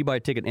 When you buy a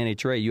ticket in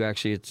NHRA, you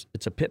actually,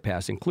 it's a pit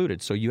pass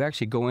included. So you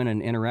actually go in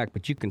and interact,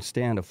 but you can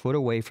stand a foot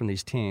away from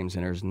these teams.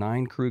 And there's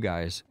 9 crew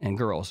guys and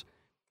girls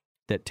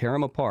that tear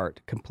them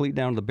apart, complete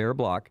down to the bare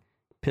block,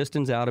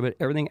 pistons out of it,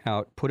 everything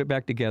out, put it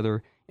back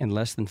together in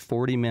less than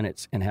 40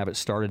 minutes and have it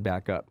started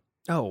back up.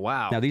 Oh,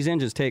 wow. Now, these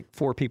engines take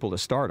 4 people to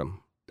start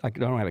them. I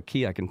don't have a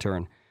key I can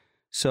turn.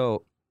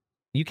 So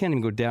you can't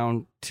even go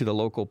down to the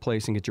local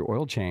place and get your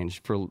oil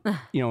changed for,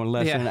 in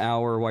less than an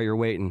hour while you're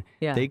waiting.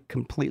 Yeah. They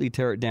completely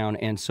tear it down.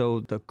 And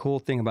so the cool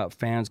thing about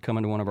fans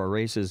coming to one of our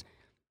races,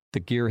 the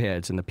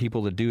gearheads and the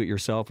people that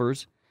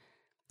do-it-yourselfers,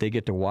 they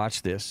get to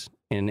watch this.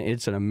 And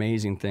it's an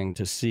amazing thing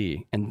to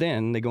see. And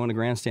then they go into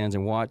grandstands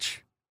and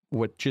watch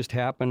what just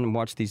happened and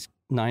watch these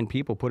 9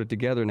 people put it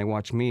together, and they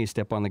watch me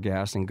step on the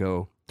gas and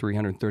go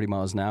 330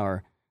 miles an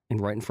hour and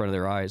right in front of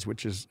their eyes,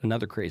 which is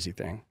another crazy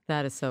thing.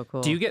 That is so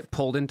cool. Do you get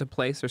pulled into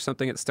place or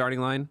something at the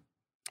starting line?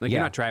 Like, you're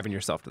not driving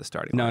yourself to the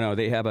starting line. No,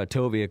 they have a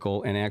tow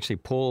vehicle and actually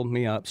pull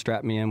me up,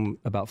 strap me in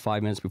about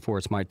 5 minutes before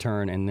it's my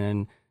turn, and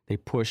then they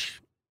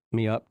push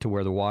me up to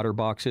where the water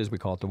box is. We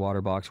call it the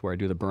water box, where I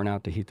do the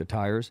burnout to heat the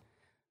tires.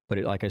 But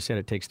like I said,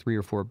 it takes 3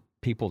 or 4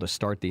 people to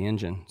start the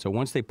engine. So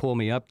once they pull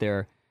me up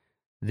there,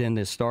 then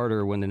the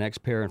starter, when the next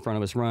pair in front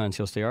of us runs,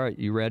 he'll say, all right,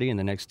 you ready? And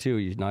the next 2,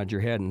 you nod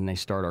your head, and they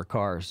start our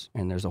cars.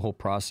 And there's a whole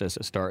process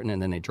of starting,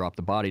 and then they drop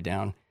the body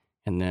down.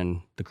 And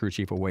then the crew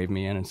chief will wave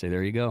me in and say,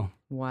 there you go.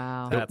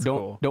 Wow. That's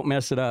cool. Don't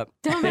mess it up.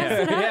 Don't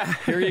mess it up. Yeah,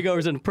 here you go.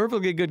 It's a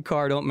perfectly good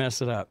car. Don't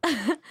mess it up.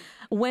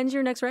 When's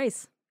your next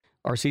race?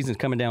 Our season's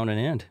coming down to an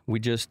end.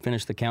 We just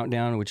finished the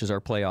countdown, which is our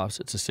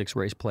playoffs. It's a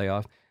 6-race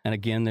playoff. And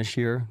again, this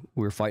year,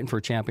 we're fighting for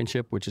a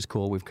championship, which is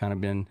cool. We've kind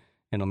of been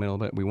in the middle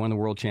of it. We won the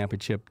World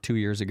Championship 2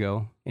 years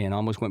ago and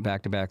almost went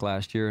back-to-back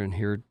last year. And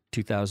here,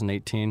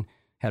 2018,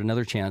 had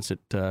another chance at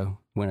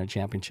winning a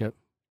championship.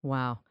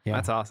 Wow. Yeah.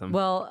 That's awesome.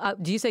 Well,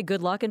 do you say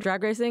good luck in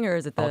drag racing, or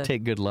is it the... I'll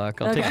take good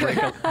luck. I'll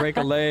take break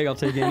a leg. I'll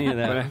take any of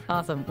that.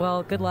 Awesome.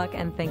 Well, good luck,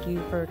 and thank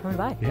you for coming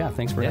by. Yeah,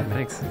 thanks for having me.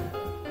 Thanks.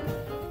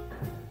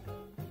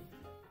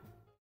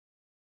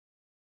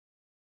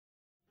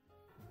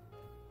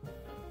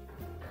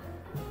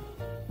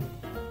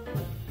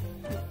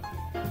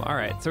 All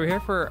right, so we're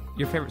here for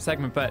your favorite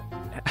segment, but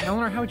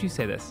Eleanor, how would you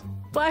say this?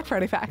 Black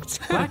Friday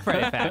fact. Black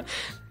Friday fact.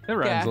 It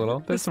rhymes a little.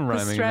 There's some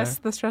rhyming there.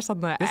 The stress on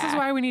the This is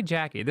why we need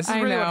Jackie. This is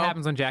really what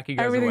happens when Jackie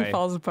goes Everything away.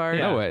 falls apart.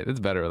 No, wait. It's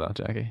better without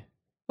Jackie.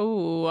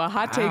 Ooh, a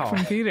hot take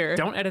from Peter.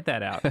 Don't edit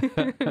that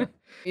out.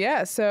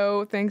 Yeah,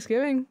 so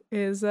Thanksgiving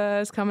is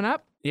coming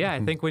up. Yeah, I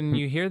think when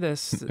you hear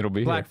this, It'll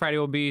be Black here. Friday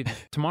will be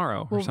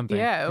tomorrow or something.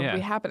 Yeah, it'll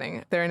be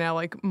happening. There are now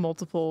like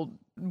multiple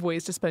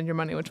ways to spend your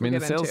money, which I mean, we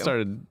the get sales into.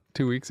 started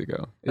 2 weeks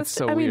ago. It's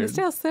so I mean, weird.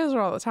 the sales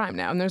are all the time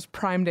now, and there's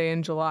Prime Day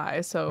in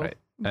July, so... Right.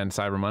 And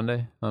Cyber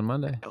Monday on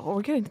Monday. Well,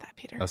 we're getting to that,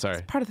 Peter. Oh, sorry.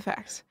 It's part of the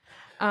facts.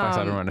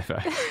 Cyber Monday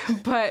fact.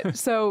 But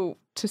so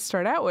to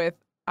start out with,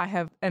 I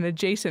have an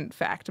adjacent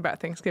fact about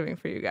Thanksgiving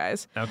for you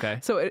guys. Okay.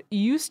 So it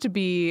used to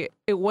be,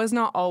 it was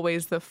not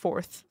always the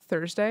 4th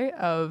Thursday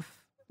of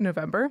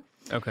November.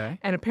 Okay.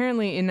 And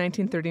apparently in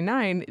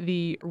 1939,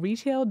 the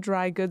Retail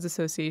Dry Goods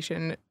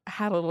Association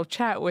had a little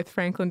chat with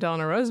Franklin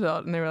Delano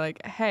Roosevelt, and they were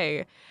like,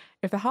 hey,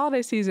 if the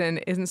holiday season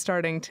isn't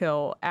starting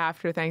till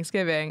after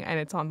Thanksgiving and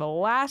it's on the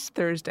last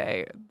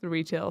Thursday, the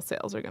retail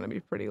sales are going to be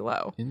pretty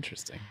low.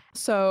 Interesting.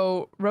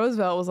 So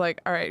Roosevelt was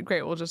like, all right,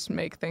 great, we'll just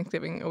make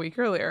Thanksgiving a week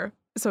earlier.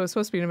 So it was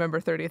supposed to be November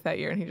 30th that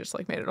year, and he just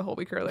like made it a whole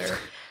week earlier.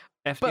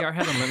 FDR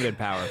had unlimited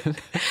power.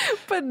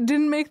 But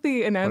didn't make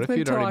the announcement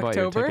you'd till already bought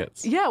your October.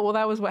 tickets? Yeah, well,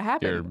 that was what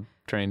happened. Your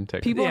train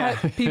ticket. People Yeah.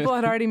 people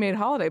had already made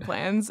holiday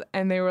plans,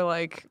 and they were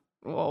like,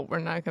 well, we're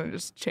not going to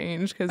just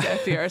change because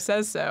FDR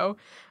says so.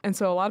 And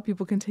so a lot of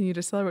people continue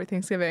to celebrate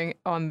Thanksgiving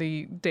on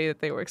the day that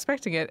they were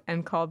expecting it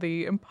and call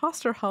the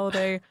imposter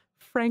holiday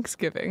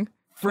Franksgiving.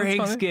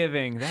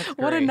 Franksgiving. That's great.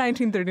 What a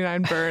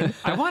 1939 burn.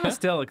 I want to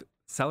still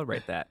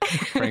celebrate that.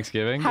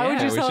 Thanksgiving. How would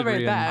you we should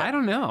celebrate that? I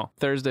don't know.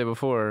 Thursday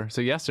before.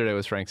 So yesterday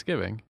was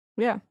Thanksgiving.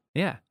 Yeah.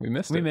 Yeah. We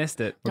missed it. We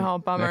missed it. Oh,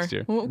 bummer. Next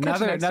year. We'll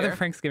catch you next Another year.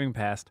 Thanksgiving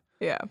passed.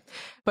 Yeah.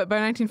 But by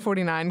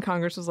 1949,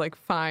 Congress was like,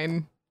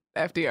 fine,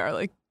 FDR,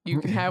 like, You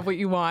can have what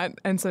you want.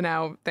 And so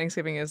now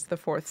Thanksgiving is the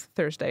fourth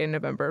Thursday in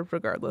November,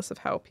 regardless of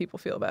how people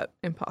feel about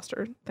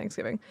imposter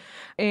Thanksgiving.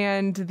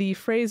 And the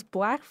phrase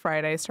Black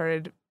Friday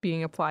started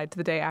being applied to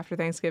the day after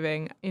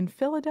Thanksgiving in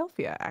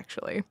Philadelphia,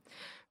 actually,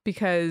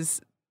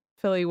 because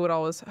Philly would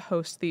always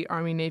host the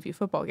Army-Navy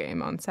football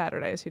game on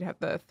Saturdays. You'd have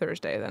the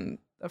Thursday, then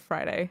a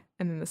Friday,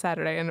 and then the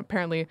Saturday. And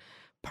apparently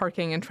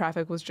parking and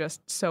traffic was just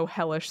so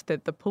hellish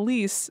that the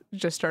police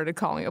just started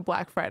calling it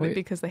Black Friday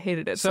because they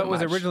hated it so much. So it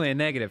was originally a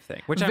negative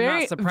thing, which I'm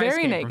not surprised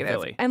very came negative.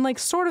 from Philly. And like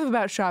sort of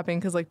about shopping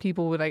because like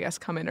people would, I guess,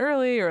 come in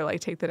early or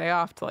like take the day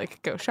off to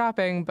like go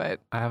shopping. But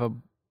I have a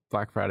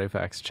Black Friday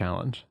facts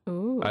challenge.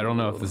 Ooh. I don't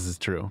know if this is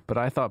true, but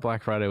I thought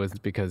Black Friday was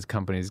because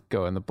companies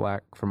go in the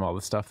black from all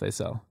the stuff they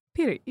sell.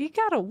 Peter, you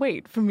gotta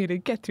wait for me to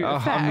get through the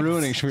facts. I'm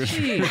ruining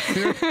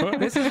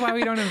This is why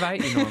we don't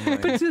invite you normally.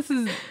 But this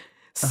is...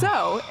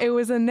 So it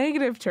was a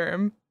negative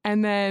term,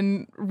 and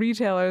then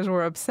retailers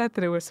were upset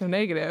that it was so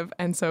negative,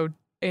 and so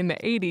in the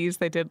 80s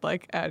they did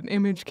like an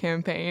image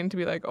campaign to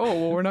be like, oh,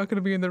 well, we're not going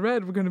to be in the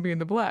red, we're going to be in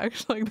the black.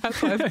 Like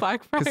that's why it's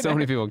Black Friday. Because so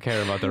many people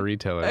care about the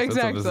retailers.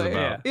 Exactly. That's what this is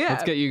about. Yeah.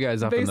 Let's get you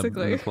guys up in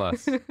the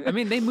plus. I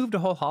mean, they moved a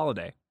whole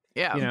holiday.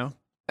 Yeah. You know?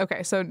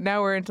 Okay, so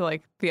now we're into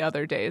like the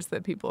other days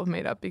that people have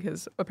made up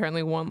because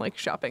apparently one like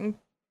shopping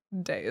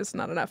day is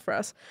not enough for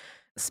us.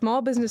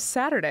 Small Business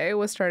Saturday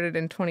was started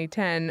in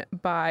 2010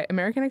 by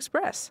American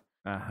Express.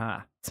 Uh-huh.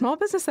 Small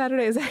Business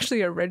Saturday is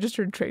actually a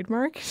registered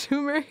trademark to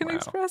American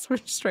Express,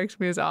 which strikes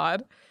me as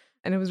odd.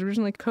 And it was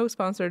originally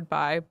co-sponsored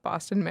by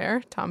Boston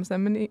Mayor Thomas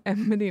M.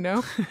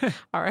 Medino,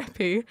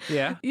 R.I.P.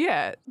 Yeah.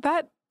 Yeah,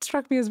 that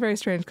struck me as very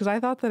strange because I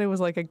thought that it was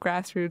like a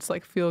grassroots,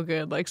 like feel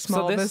good, like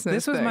small business.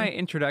 This was thing. my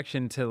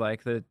introduction to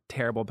like the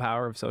terrible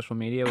power of social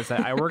media. Was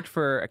that I worked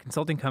for a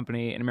consulting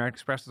company and American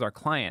Express was our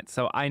client,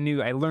 so I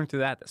learned through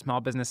that Small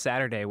Business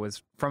Saturday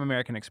was from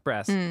American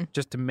Express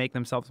just to make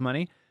themselves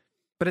money.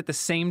 But at the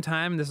same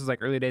time, this was like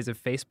early days of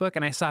Facebook,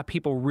 and I saw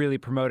people really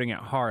promoting it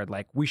hard,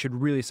 like we should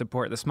really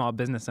support the small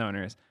business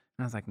owners.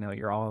 And I was like, no,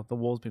 you're all the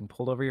wool's being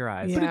pulled over your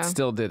eyes. Yeah. But it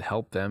still did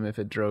help them if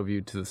it drove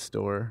you to the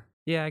store.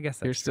 Yeah, I guess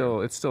that's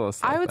It's still a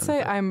slight I would say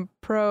benefit. I'm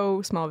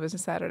pro Small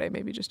Business Saturday.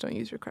 Maybe just don't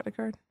use your credit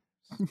card.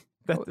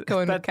 Go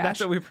in with cash. That's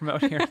what we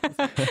promote here.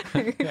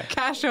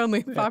 Cash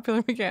only,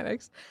 Popular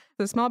Mechanics.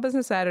 The Small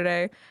Business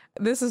Saturday,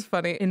 this is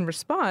funny. In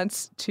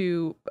response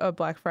to a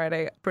Black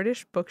Friday,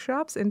 British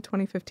bookshops in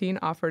 2015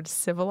 offered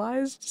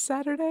Civilized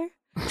Saturday.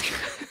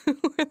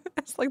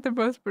 It's like the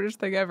most British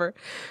thing ever.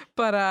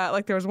 But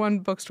like there was one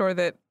bookstore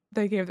that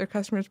they gave their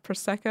customers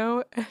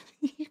Prosecco, and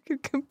you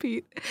could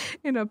compete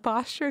in a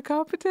posture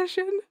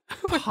competition.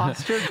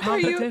 Posture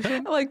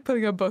competition? Like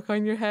putting a book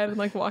on your head and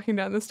like walking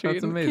down the street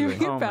That's and amazing.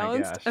 keeping it Oh my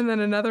balanced. gosh. And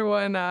then another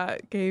one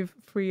gave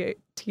free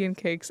tea and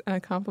cakes and a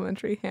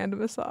complimentary hand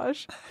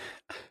massage.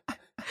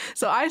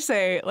 So I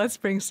say, let's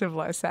bring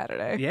Civilized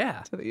Saturday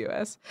to the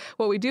U.S.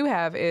 What we do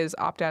have is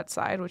Opt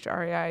Outside, which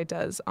REI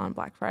does on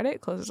Black Friday. It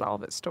closes all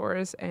of its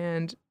stores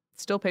and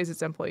still pays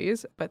its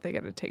employees, but they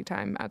get to take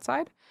time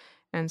outside.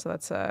 And so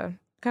that's kind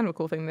of a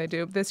cool thing they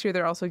do. This year,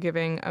 they're also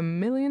giving $1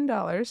 million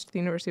to the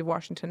University of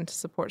Washington to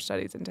support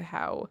studies into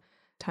how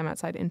time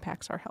outside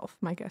impacts our health.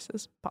 My guess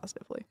is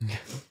positively. It'd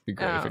be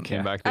great if it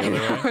came back the I other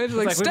know. way. It's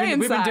like, like, stay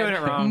we've been inside. doing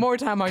it wrong. More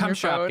time on Come your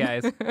shop, phone.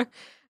 guys.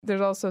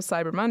 There's also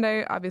Cyber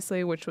Monday,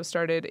 obviously, which was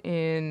started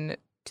in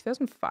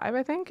 2005,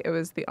 I think. It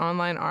was the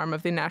online arm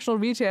of the National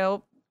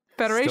Retail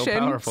Federation. Still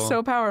powerful.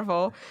 So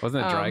powerful.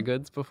 Wasn't it dry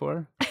goods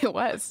before? It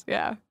was,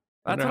 yeah.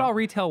 That's what all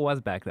retail was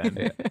back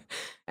then.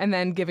 And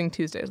then Giving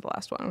Tuesday is the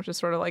last one, which is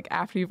sort of like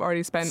after you've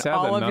already spent Sad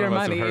all that of your none of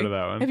us money. have heard of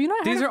that one. Have you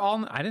not heard These of are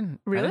all. I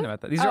didn't Really? know about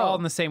that. These are all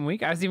in the same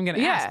week. I was even going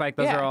to ask. Like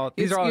those are all.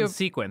 These are all in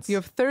sequence. You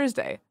have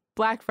Thursday,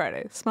 Black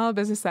Friday, Small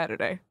Business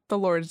Saturday, the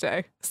Lord's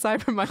Day,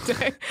 Cyber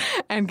Monday,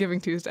 and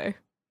Giving Tuesday.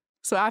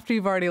 So after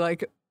you've already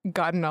like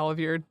gotten all of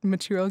your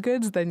material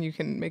goods, then you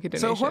can make a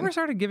donation. So whoever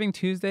started Giving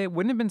Tuesday,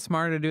 wouldn't it have been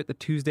smarter to do it the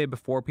Tuesday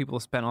before people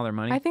spent all their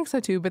money? I think so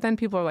too, but then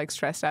people are like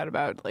stressed out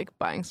about like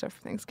buying stuff for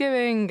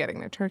Thanksgiving,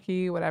 getting their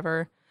turkey,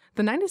 whatever.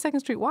 The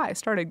 92nd Street Y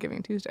started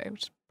Giving Tuesday,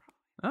 which is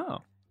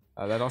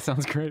That all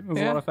sounds great. It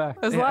was a lot of facts.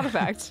 There's a lot of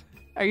facts.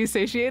 Are you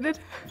satiated?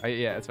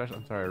 Yeah, especially.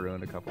 I'm sorry I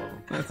ruined a couple of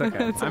them. That's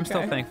okay. It's I'm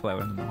still okay. thankful I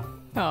went in the mall.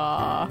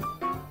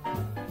 Aww.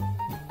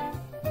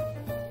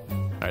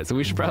 All right, so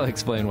we should probably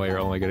explain why you're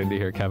only getting to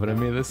hear Kevin and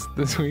me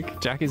this week.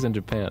 Jackie's in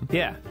Japan,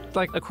 Yeah, it's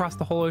like across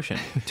the whole ocean.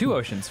 2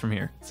 oceans from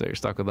here. so you're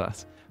stuck with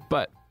us.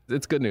 But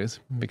it's good news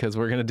because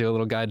we're going to do a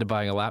little guide to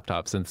buying a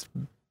laptop since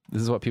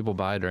this is what people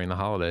buy during the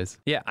holidays.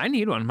 Yeah, I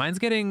need one. Mine's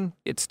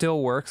it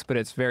still works, but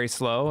it's very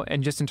slow.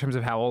 And just in terms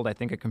of how old I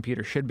think a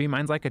computer should be,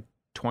 mine's like a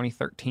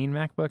 2013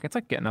 MacBook. It's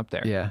like getting up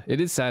there. Yeah,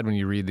 it is sad when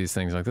you read these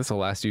things like this will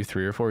last you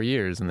 3 or 4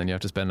 years and then you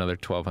have to spend another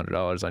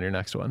 $1,200 on your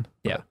next one.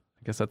 Yeah. But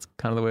I guess that's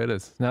kind of the way it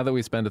is. Now that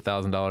we spend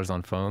 $1,000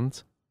 on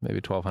phones,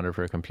 maybe $1,200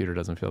 for a computer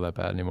doesn't feel that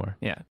bad anymore.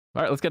 Yeah.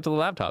 All right, let's get to the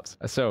laptops.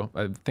 So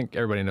I think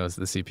everybody knows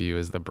the CPU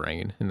is the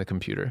brain in the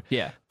computer.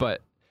 Yeah.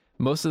 But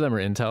Most of them are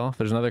Intel.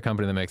 There's another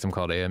company that makes them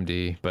called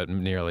AMD, but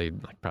nearly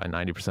probably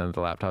 90% of the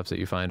laptops that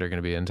you find are going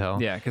to be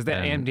Intel. Yeah, because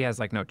AMD has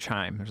no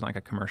chime. There's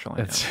a commercial.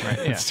 That's right?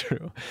 That's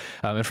true.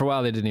 And for a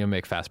while, they didn't even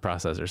make fast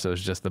processors, so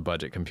it's just the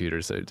budget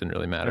computers, so it didn't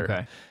really matter.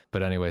 Okay.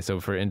 But anyway, so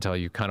for Intel,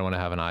 you kind of want to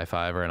have an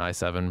i5 or an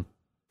i7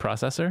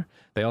 processor.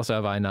 They also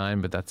have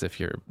i9, but that's if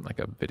you're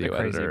a video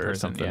editor or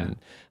something. Yeah.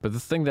 But the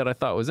thing that I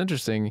thought was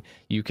interesting,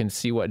 you can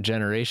see what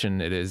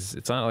generation it is.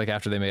 It's not like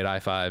after they made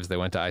i5s, they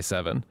went to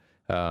i7.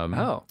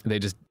 They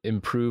just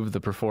improved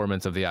the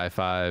performance of the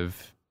i5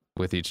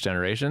 with each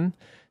generation.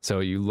 So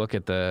you look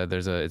at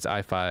it's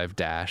i5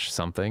 dash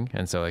something.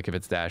 And so if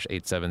it's dash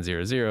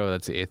 8700,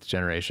 that's the 8th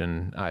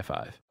generation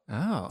i5.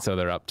 Oh. So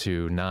they're up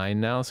to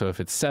 9 now. So if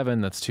it's 7,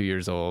 that's 2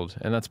 years old.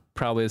 And that's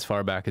probably as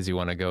far back as you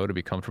want to go to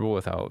be comfortable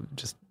without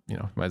just,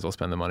 might as well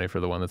spend the money for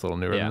the one that's a little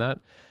newer than that.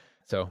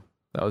 So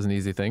that was an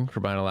easy thing for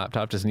buying a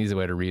laptop, just an easy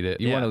way to read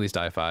it. You want at least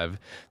i5.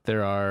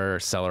 There are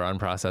Celeron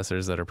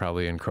processors that are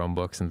probably in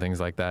Chromebooks and things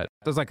like that.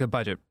 Those the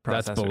budget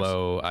processors. That's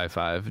below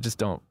i5. Just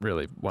don't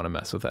really want to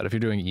mess with that. If you're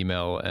doing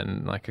email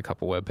and a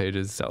couple web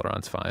pages,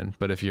 Celeron's fine.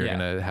 But if you're going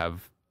to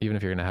have, even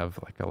if you're going to have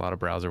a lot of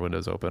browser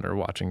windows open or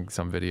watching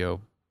some video,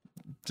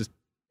 just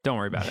don't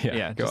worry about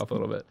it. Go up a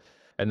little bit.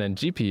 And then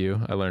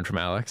GPU, I learned from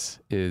Alex,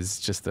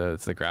 is just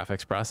it's the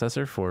graphics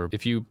processor for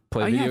if you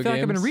play video games. I feel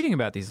like I've been reading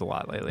about these a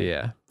lot lately.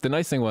 Yeah. The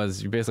nice thing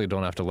was you basically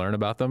don't have to learn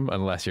about them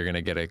unless you're going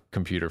to get a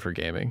computer for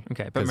gaming.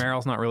 Okay, but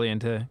Meryl's not really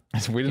into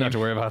we didn't have to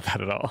worry about that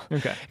at all.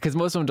 Okay. Because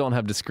most of them don't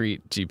have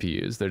discrete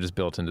GPUs. They're just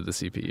built into the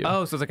CPU.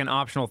 Oh, so it's an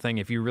optional thing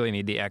if you really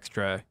need the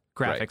extra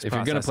graphics processing. If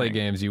you're going to play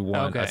games, you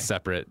want a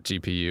separate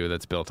GPU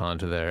that's built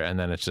onto there, and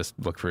then it's just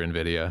look for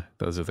NVIDIA.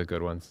 Those are the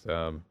good ones.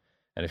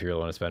 And if you really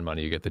want to spend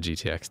money, you get the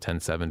GTX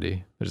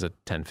 1070. There's a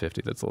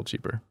 1050 that's a little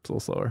cheaper. It's a little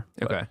slower.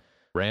 Okay.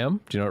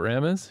 RAM? Do you know what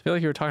RAM is? I feel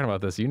like you were talking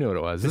about this. You knew what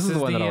it was. This is the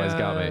one that always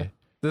got me.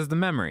 This is the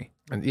memory.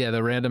 And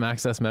the random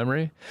access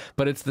memory.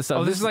 But it's the stuff.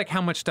 Oh, this is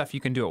how much stuff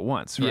you can do at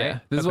once, right? Yeah.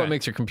 This is what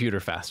makes your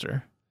computer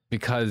faster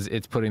because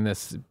it's putting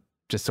this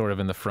just sort of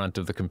in the front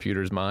of the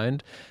computer's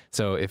mind.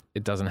 So if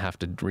it doesn't have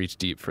to reach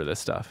deep for this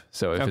stuff.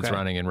 So if it's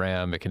running in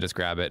RAM, it can just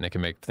grab it and it can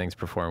make things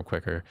perform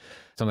quicker.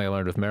 Something I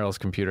learned with Meryl's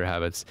computer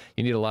habits,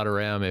 you need a lot of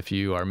RAM if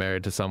you are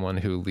married to someone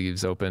who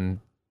leaves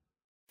open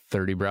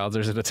 30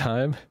 browsers at a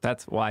time.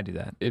 That's why I do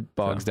that. It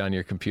bogs down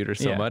your computer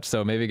so much.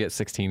 So maybe get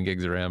 16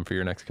 gigs of RAM for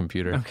your next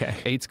computer. Okay.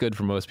 8's good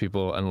for most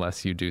people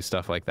unless you do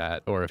stuff like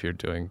that or if you're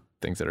doing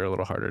things that are a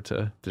little harder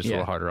a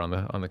little harder on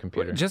the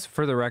computer. Just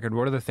for the record,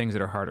 what are the things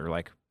that are harder?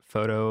 Like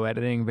photo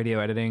editing,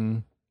 video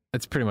editing?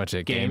 That's pretty much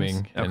it.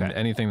 Gaming and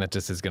anything that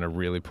just is going to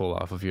really pull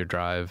off of your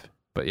drive.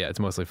 But it's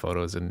mostly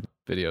photos and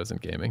videos and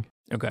gaming.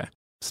 Okay.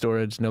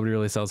 Storage, nobody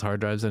really sells hard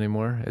drives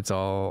anymore. It's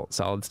all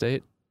solid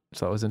state.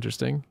 So that was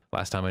interesting.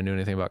 Last time I knew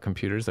anything about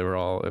computers, they were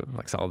all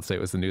solid state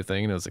was the new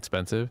thing and it was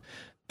expensive.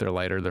 They're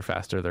lighter, they're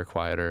faster, they're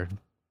quieter.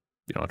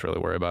 You don't have to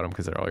really worry about them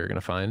because they're all you're going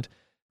to find.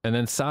 And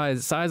then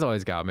size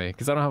always got me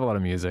because I don't have a lot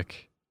of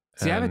music.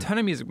 See, I have a ton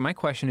of music. My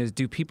question is,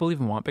 do people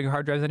even want big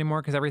hard drives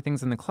anymore? Because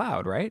everything's in the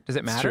cloud, right? Does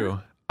it matter? It's true.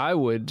 I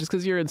would, just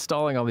because you're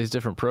installing all these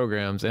different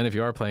programs. And if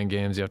you are playing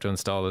games, you have to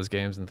install those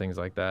games and things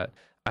like that.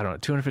 I don't know,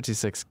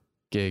 256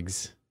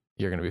 gigs,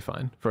 you're going to be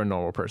fine for a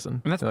normal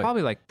person. And that's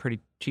probably pretty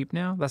cheap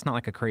now. That's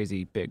not a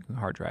crazy big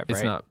hard drive, right?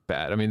 It's not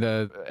bad. I mean,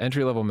 the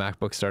entry-level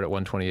MacBooks start at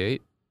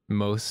 $128.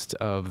 Most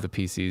of the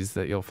PCs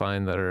that you'll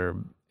find that are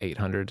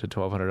 $800 to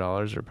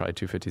 $1,200 are probably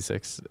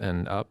 $256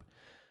 and up.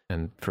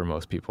 And for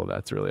most people,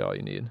 that's really all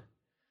you need.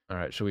 All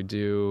right, should we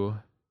do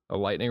a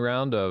lightning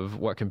round of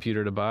what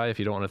computer to buy if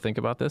you don't want to think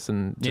about this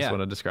and just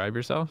want to describe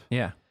yourself?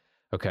 Yeah.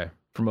 Okay.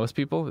 For most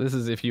people, this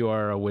is if you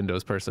are a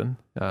Windows person.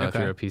 If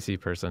you're a PC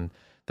person,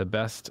 the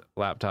best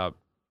laptop,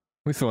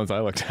 at least the ones I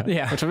looked at, which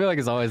I feel like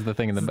is always the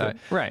thing in the back.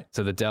 Right.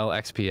 So the Dell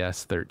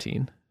XPS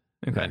 13,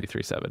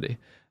 9370.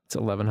 It's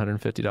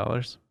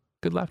 $1,150.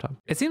 Good laptop.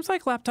 It seems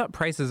like laptop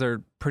prices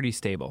are pretty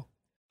stable.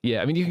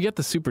 Yeah, I mean, you can get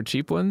the super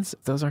cheap ones.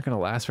 Those aren't going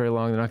to last very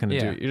long. They're not going to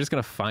do it. You're just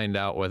going to find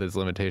out what its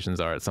limitations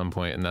are at some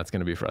point, and that's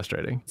going to be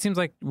frustrating. It seems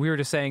like we were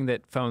just saying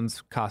that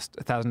phones cost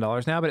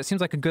 $1,000 now, but it seems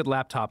like a good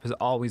laptop has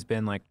always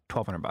been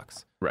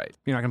 $1,200. Right.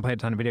 You're not going to play a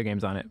ton of video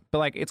games on it,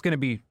 but it's going to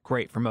be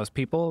great for most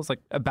people. It's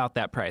about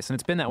that price, and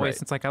it's been that way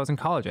since I was in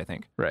college, I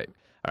think. Right.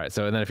 All right.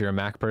 So, and then if you're a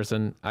Mac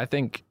person, I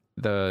think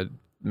the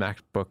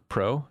MacBook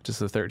Pro, just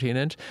the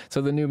 13-inch.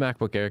 So the new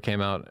MacBook Air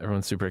came out.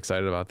 Everyone's super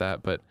excited about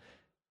that, but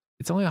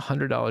it's only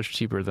 $100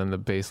 cheaper than the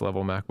base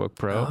level MacBook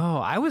Pro.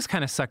 Oh, I was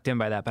kind of sucked in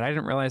by that, but I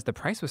didn't realize the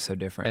price was so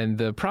different. And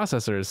the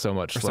processor is so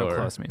much slower. So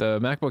close, the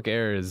MacBook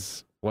Air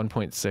is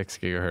 1.6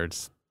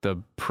 gigahertz. The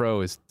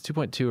Pro is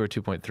 2.2 or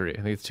 2.3.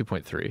 I think it's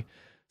 2.3.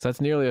 So that's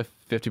nearly a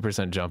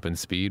 50% jump in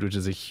speed, which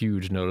is a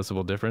huge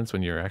noticeable difference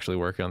when you're actually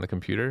working on the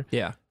computer.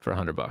 Yeah. For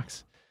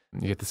 $100.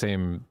 You get the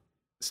same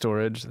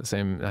storage, I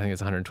think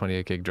it's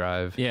 128 gig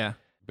drive. Yeah.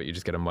 But you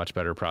just get a much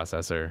better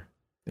processor.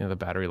 The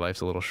battery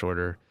life's a little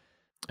shorter.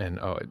 And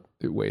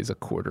it weighs a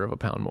quarter of a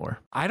pound more.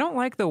 I don't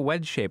like the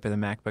wedge shape of the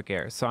MacBook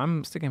Air, so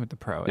I'm sticking with the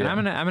Pro. And I'm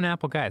an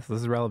Apple guy, so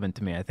this is relevant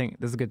to me. I think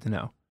this is good to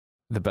know.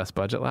 The best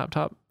budget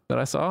laptop, that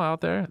I saw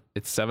out there.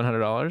 It's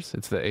 $700.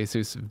 It's the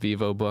Asus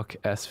VivoBook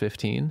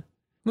S15. It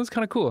looks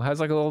kind of cool. It has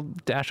like a little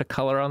dash of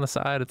color on the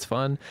side. It's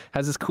fun.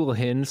 Has this cool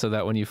hinge so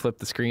that when you flip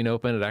the screen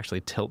open, it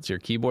actually tilts your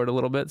keyboard a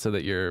little bit so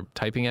that your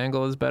typing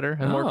angle is better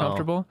and more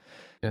comfortable.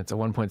 And it's a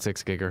 1.6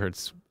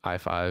 gigahertz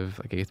i5,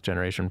 like 8th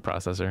generation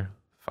processor.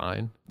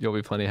 Fine. You'll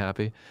be plenty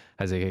happy.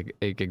 Has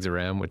 8 gigs of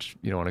RAM, which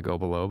you don't want to go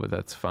below, but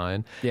that's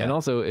fine. Yeah. And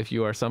also, if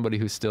you are somebody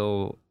who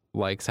still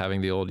likes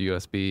having the old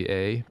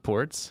USB-A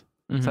ports,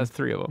 it has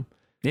 3 of them.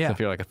 Yeah. So if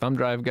you're like a thumb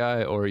drive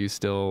guy, or you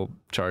still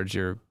charge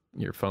your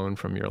phone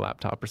from your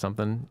laptop or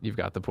something, you've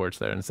got the ports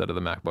there instead of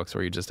the MacBooks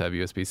where you just have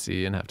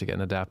USB-C and have to get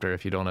an adapter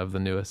if you don't have the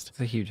newest. It's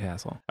a huge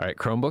hassle. All right,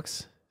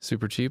 Chromebooks,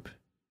 super cheap.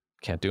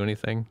 Can't do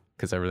anything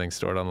because everything's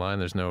stored online.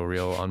 There's no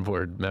real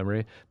onboard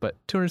memory. But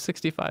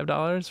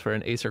 $265 for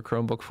an Acer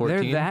Chromebook 14.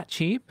 They're that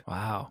cheap?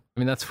 Wow. I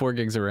mean, that's 4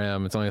 gigs of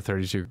RAM. It's only a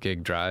 32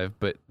 gig drive,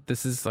 but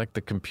this is like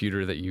the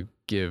computer that you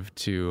give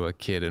to a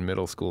kid in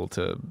middle school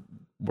to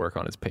work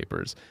on his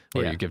papers,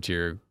 or you give to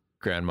your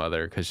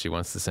grandmother because she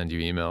wants to send you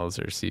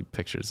emails or see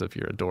pictures of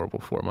your adorable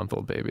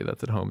 4-month-old baby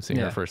that's at home seeing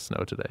her first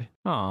snow today.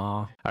 Aww.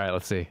 All right,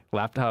 let's see.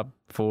 Laptop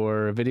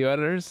for video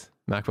editors,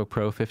 MacBook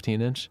Pro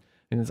 15-inch.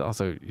 And it's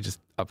also, you just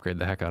upgrade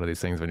the heck out of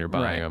these things when you're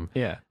buying them.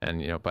 Yeah. And,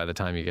 you know, by the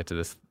time you get to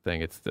this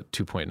thing, it's the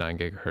 2.9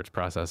 gigahertz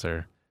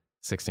processor,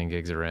 16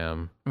 gigs of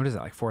RAM. What is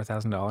that, like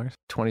 $4,000?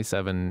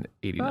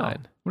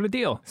 $2,789. What a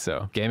deal.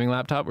 So, gaming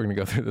laptop, we're going to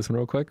go through this one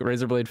real quick.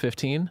 Razer Blade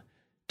 15,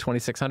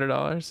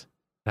 $2,600.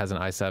 It has an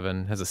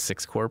i7, has a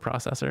 6-core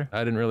processor.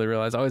 I didn't really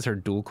realize. I always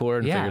heard dual core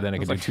and figured then it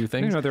could do 2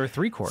 things. No, there were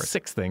 3 cores.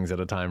 6 things at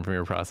a time from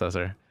your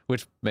processor,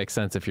 which makes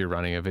sense if you're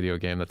running a video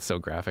game that's so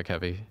graphic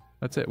heavy.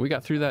 That's it. We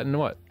got through that in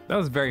what? That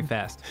was very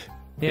fast.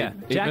 Yeah.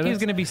 8 Jackie minutes? is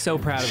going to be so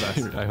proud of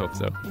us. I hope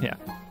so. Yeah.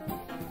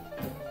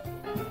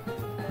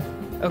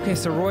 Okay,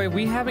 so Roy,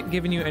 we haven't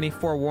given you any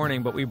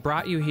forewarning, but we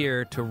brought you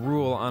here to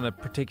rule on a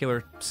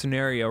particular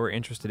scenario we're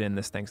interested in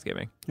this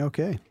Thanksgiving.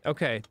 Okay.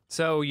 Okay,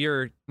 so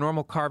your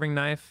normal carving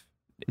knife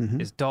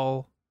is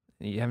dull.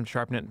 You haven't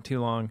sharpened it in too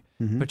long.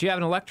 But you have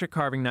an electric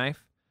carving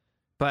knife,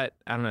 but,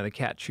 I don't know, the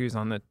cat chews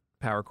on the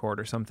power cord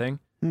or something.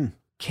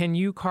 Can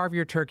you carve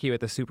your turkey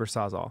with a super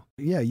Sawzall?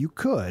 Yeah, you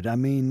could. I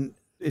mean,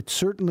 it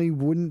certainly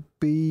wouldn't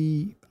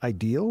be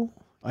ideal.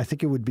 I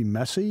think it would be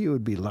messy. It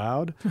would be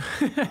loud.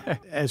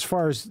 As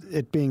far as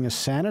it being a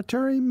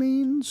sanitary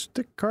means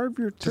to carve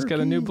your turkey. Just get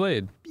a new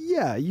blade.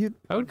 Yeah.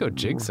 I would go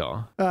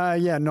jigsaw.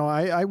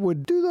 I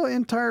would do the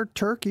entire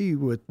turkey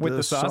with the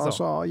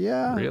Sawzall.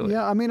 Yeah. Really?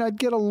 Yeah. I mean, I'd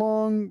get a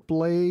long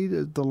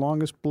blade, the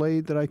longest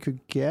blade that I could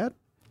get.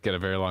 Get a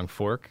very long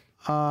fork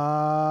to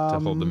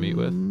hold the meat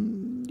with.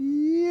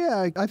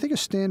 Yeah, I think a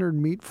standard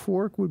meat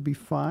fork would be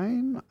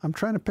fine. I'm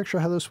trying to picture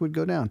how this would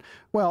go down.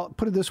 Well,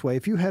 put it this way.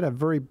 If you had a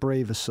very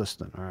brave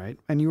assistant, all right,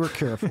 and you were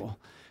careful,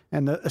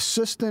 and the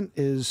assistant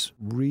is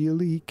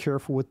really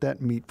careful with that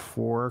meat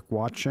fork,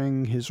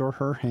 watching his or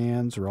her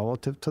hands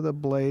relative to the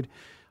blade,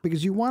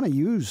 because you want to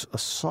use a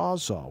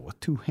Sawzall with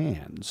 2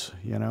 hands,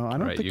 you know. I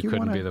don't think you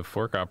couldn't wanna... be the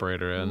fork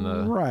operator and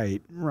the...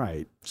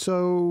 Right.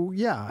 So,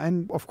 yeah,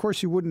 and of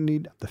course you wouldn't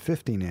need the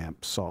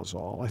 15-amp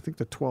Sawzall. I think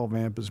the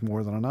 12-amp is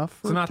more than enough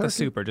for So not turkey. The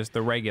super, just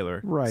the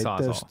regular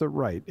Sawzall.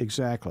 Right,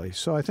 exactly.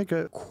 So I think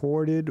a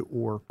corded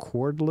or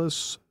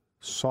cordless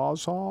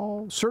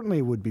Sawzall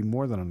certainly would be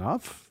more than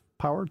enough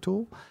power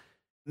tool.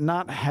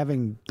 Not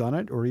having done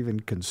it or even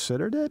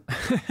considered it,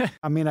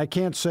 I mean, I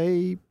can't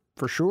say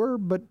for sure,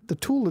 but the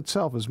tool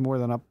itself is more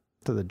than up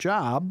to the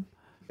job.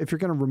 If you're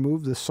going to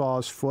remove the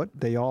saw's foot,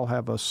 they all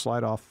have a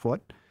slide-off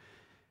foot.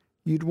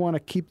 You'd want to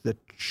keep the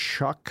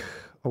chuck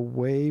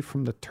away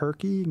from the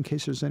turkey in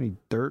case there's any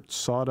dirt,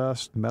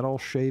 sawdust, metal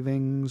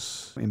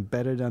shavings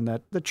embedded on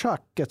that. The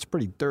chuck gets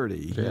pretty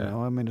dirty, you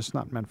know. I mean, it's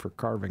not meant for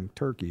carving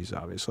turkeys,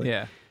 obviously.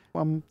 Yeah.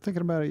 I'm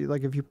thinking about it,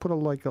 like if you put a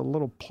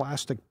little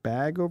plastic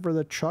bag over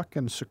the chuck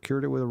and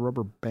secured it with a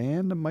rubber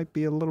band, it might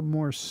be a little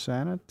more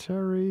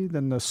sanitary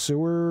than the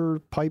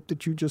sewer pipe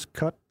that you just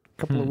cut a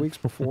couple of weeks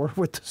before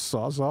with the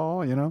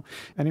Sawzall, you know?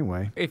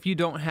 Anyway. If you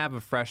don't have a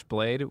fresh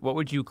blade, what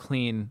would you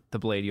clean the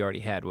blade you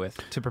already had with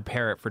to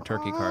prepare it for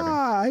turkey carving?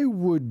 I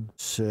would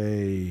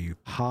say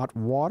hot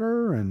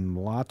water and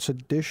lots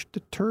of dish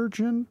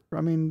detergent.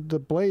 I mean, the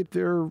blade,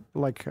 they're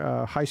like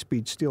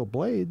high-speed steel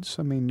blades.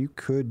 I mean, you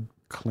could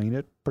clean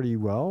it pretty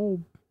well,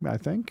 I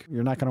think.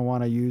 You're not going to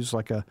want to use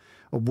like a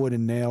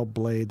wooden nail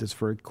blade that's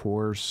very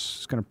coarse.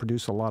 It's going to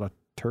produce a lot of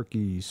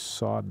turkey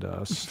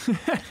sawdust.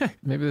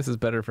 Maybe this is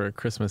better for a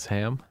Christmas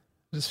ham.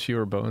 Just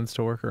fewer bones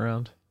to work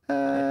around.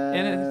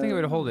 And I think it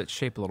would hold its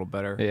shape a little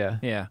better. Yeah.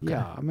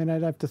 Yeah. I mean,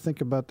 I'd have to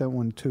think about that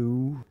one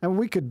too. And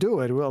we could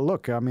do it. Well,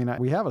 look, I mean,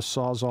 we have a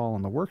Sawzall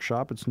in the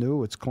workshop. It's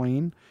new. It's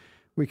clean.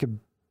 We could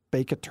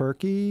bake a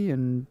turkey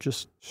and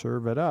just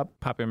serve it up.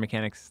 Popular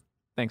Mechanics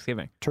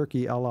Thanksgiving.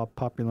 Turkey a la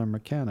Popular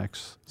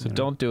Mechanics. So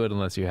don't do it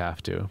unless you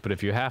have to. But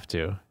if you have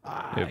to,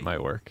 it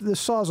might work. The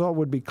Sawzall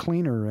would be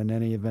cleaner in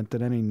any event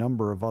than any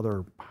number of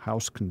other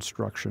house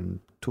construction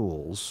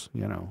tools,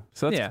 you know.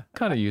 So that's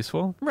kind of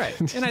useful. Right.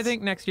 And I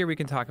think next year we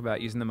can talk about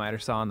using the miter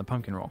saw and the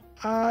pumpkin roll.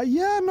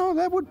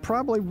 That would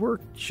probably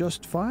work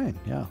just fine.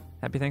 Yeah.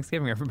 Happy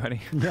Thanksgiving, everybody.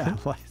 Yeah,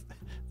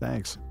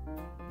 thanks.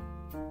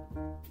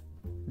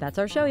 That's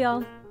our show,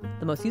 y'all.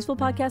 The Most Useful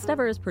Podcast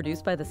Ever is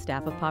produced by the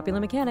staff of Popular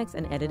Mechanics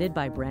and edited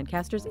by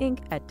Brandcasters Inc.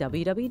 at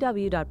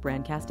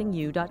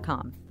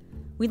www.brandcastingu.com.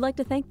 We'd like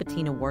to thank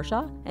Bettina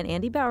Warshaw and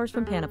Andy Bowers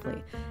from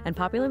Panoply and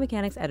Popular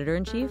Mechanics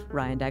Editor-in-Chief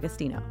Ryan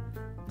D'Agostino.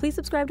 Please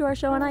subscribe to our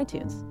show on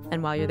iTunes.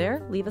 And while you're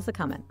there, leave us a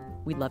comment.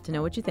 We'd love to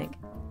know what you think.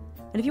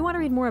 And if you want to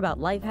read more about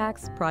life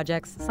hacks,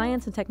 projects,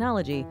 science, and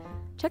technology,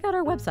 check out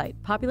our website,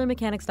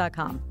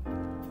 popularmechanics.com.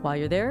 While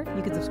you're there,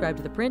 you can subscribe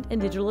to the print and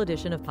digital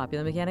edition of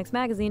Popular Mechanics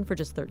magazine for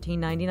just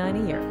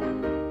 $13.99 a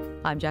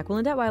year. I'm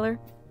Jacqueline Detweiler.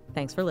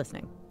 Thanks for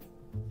listening.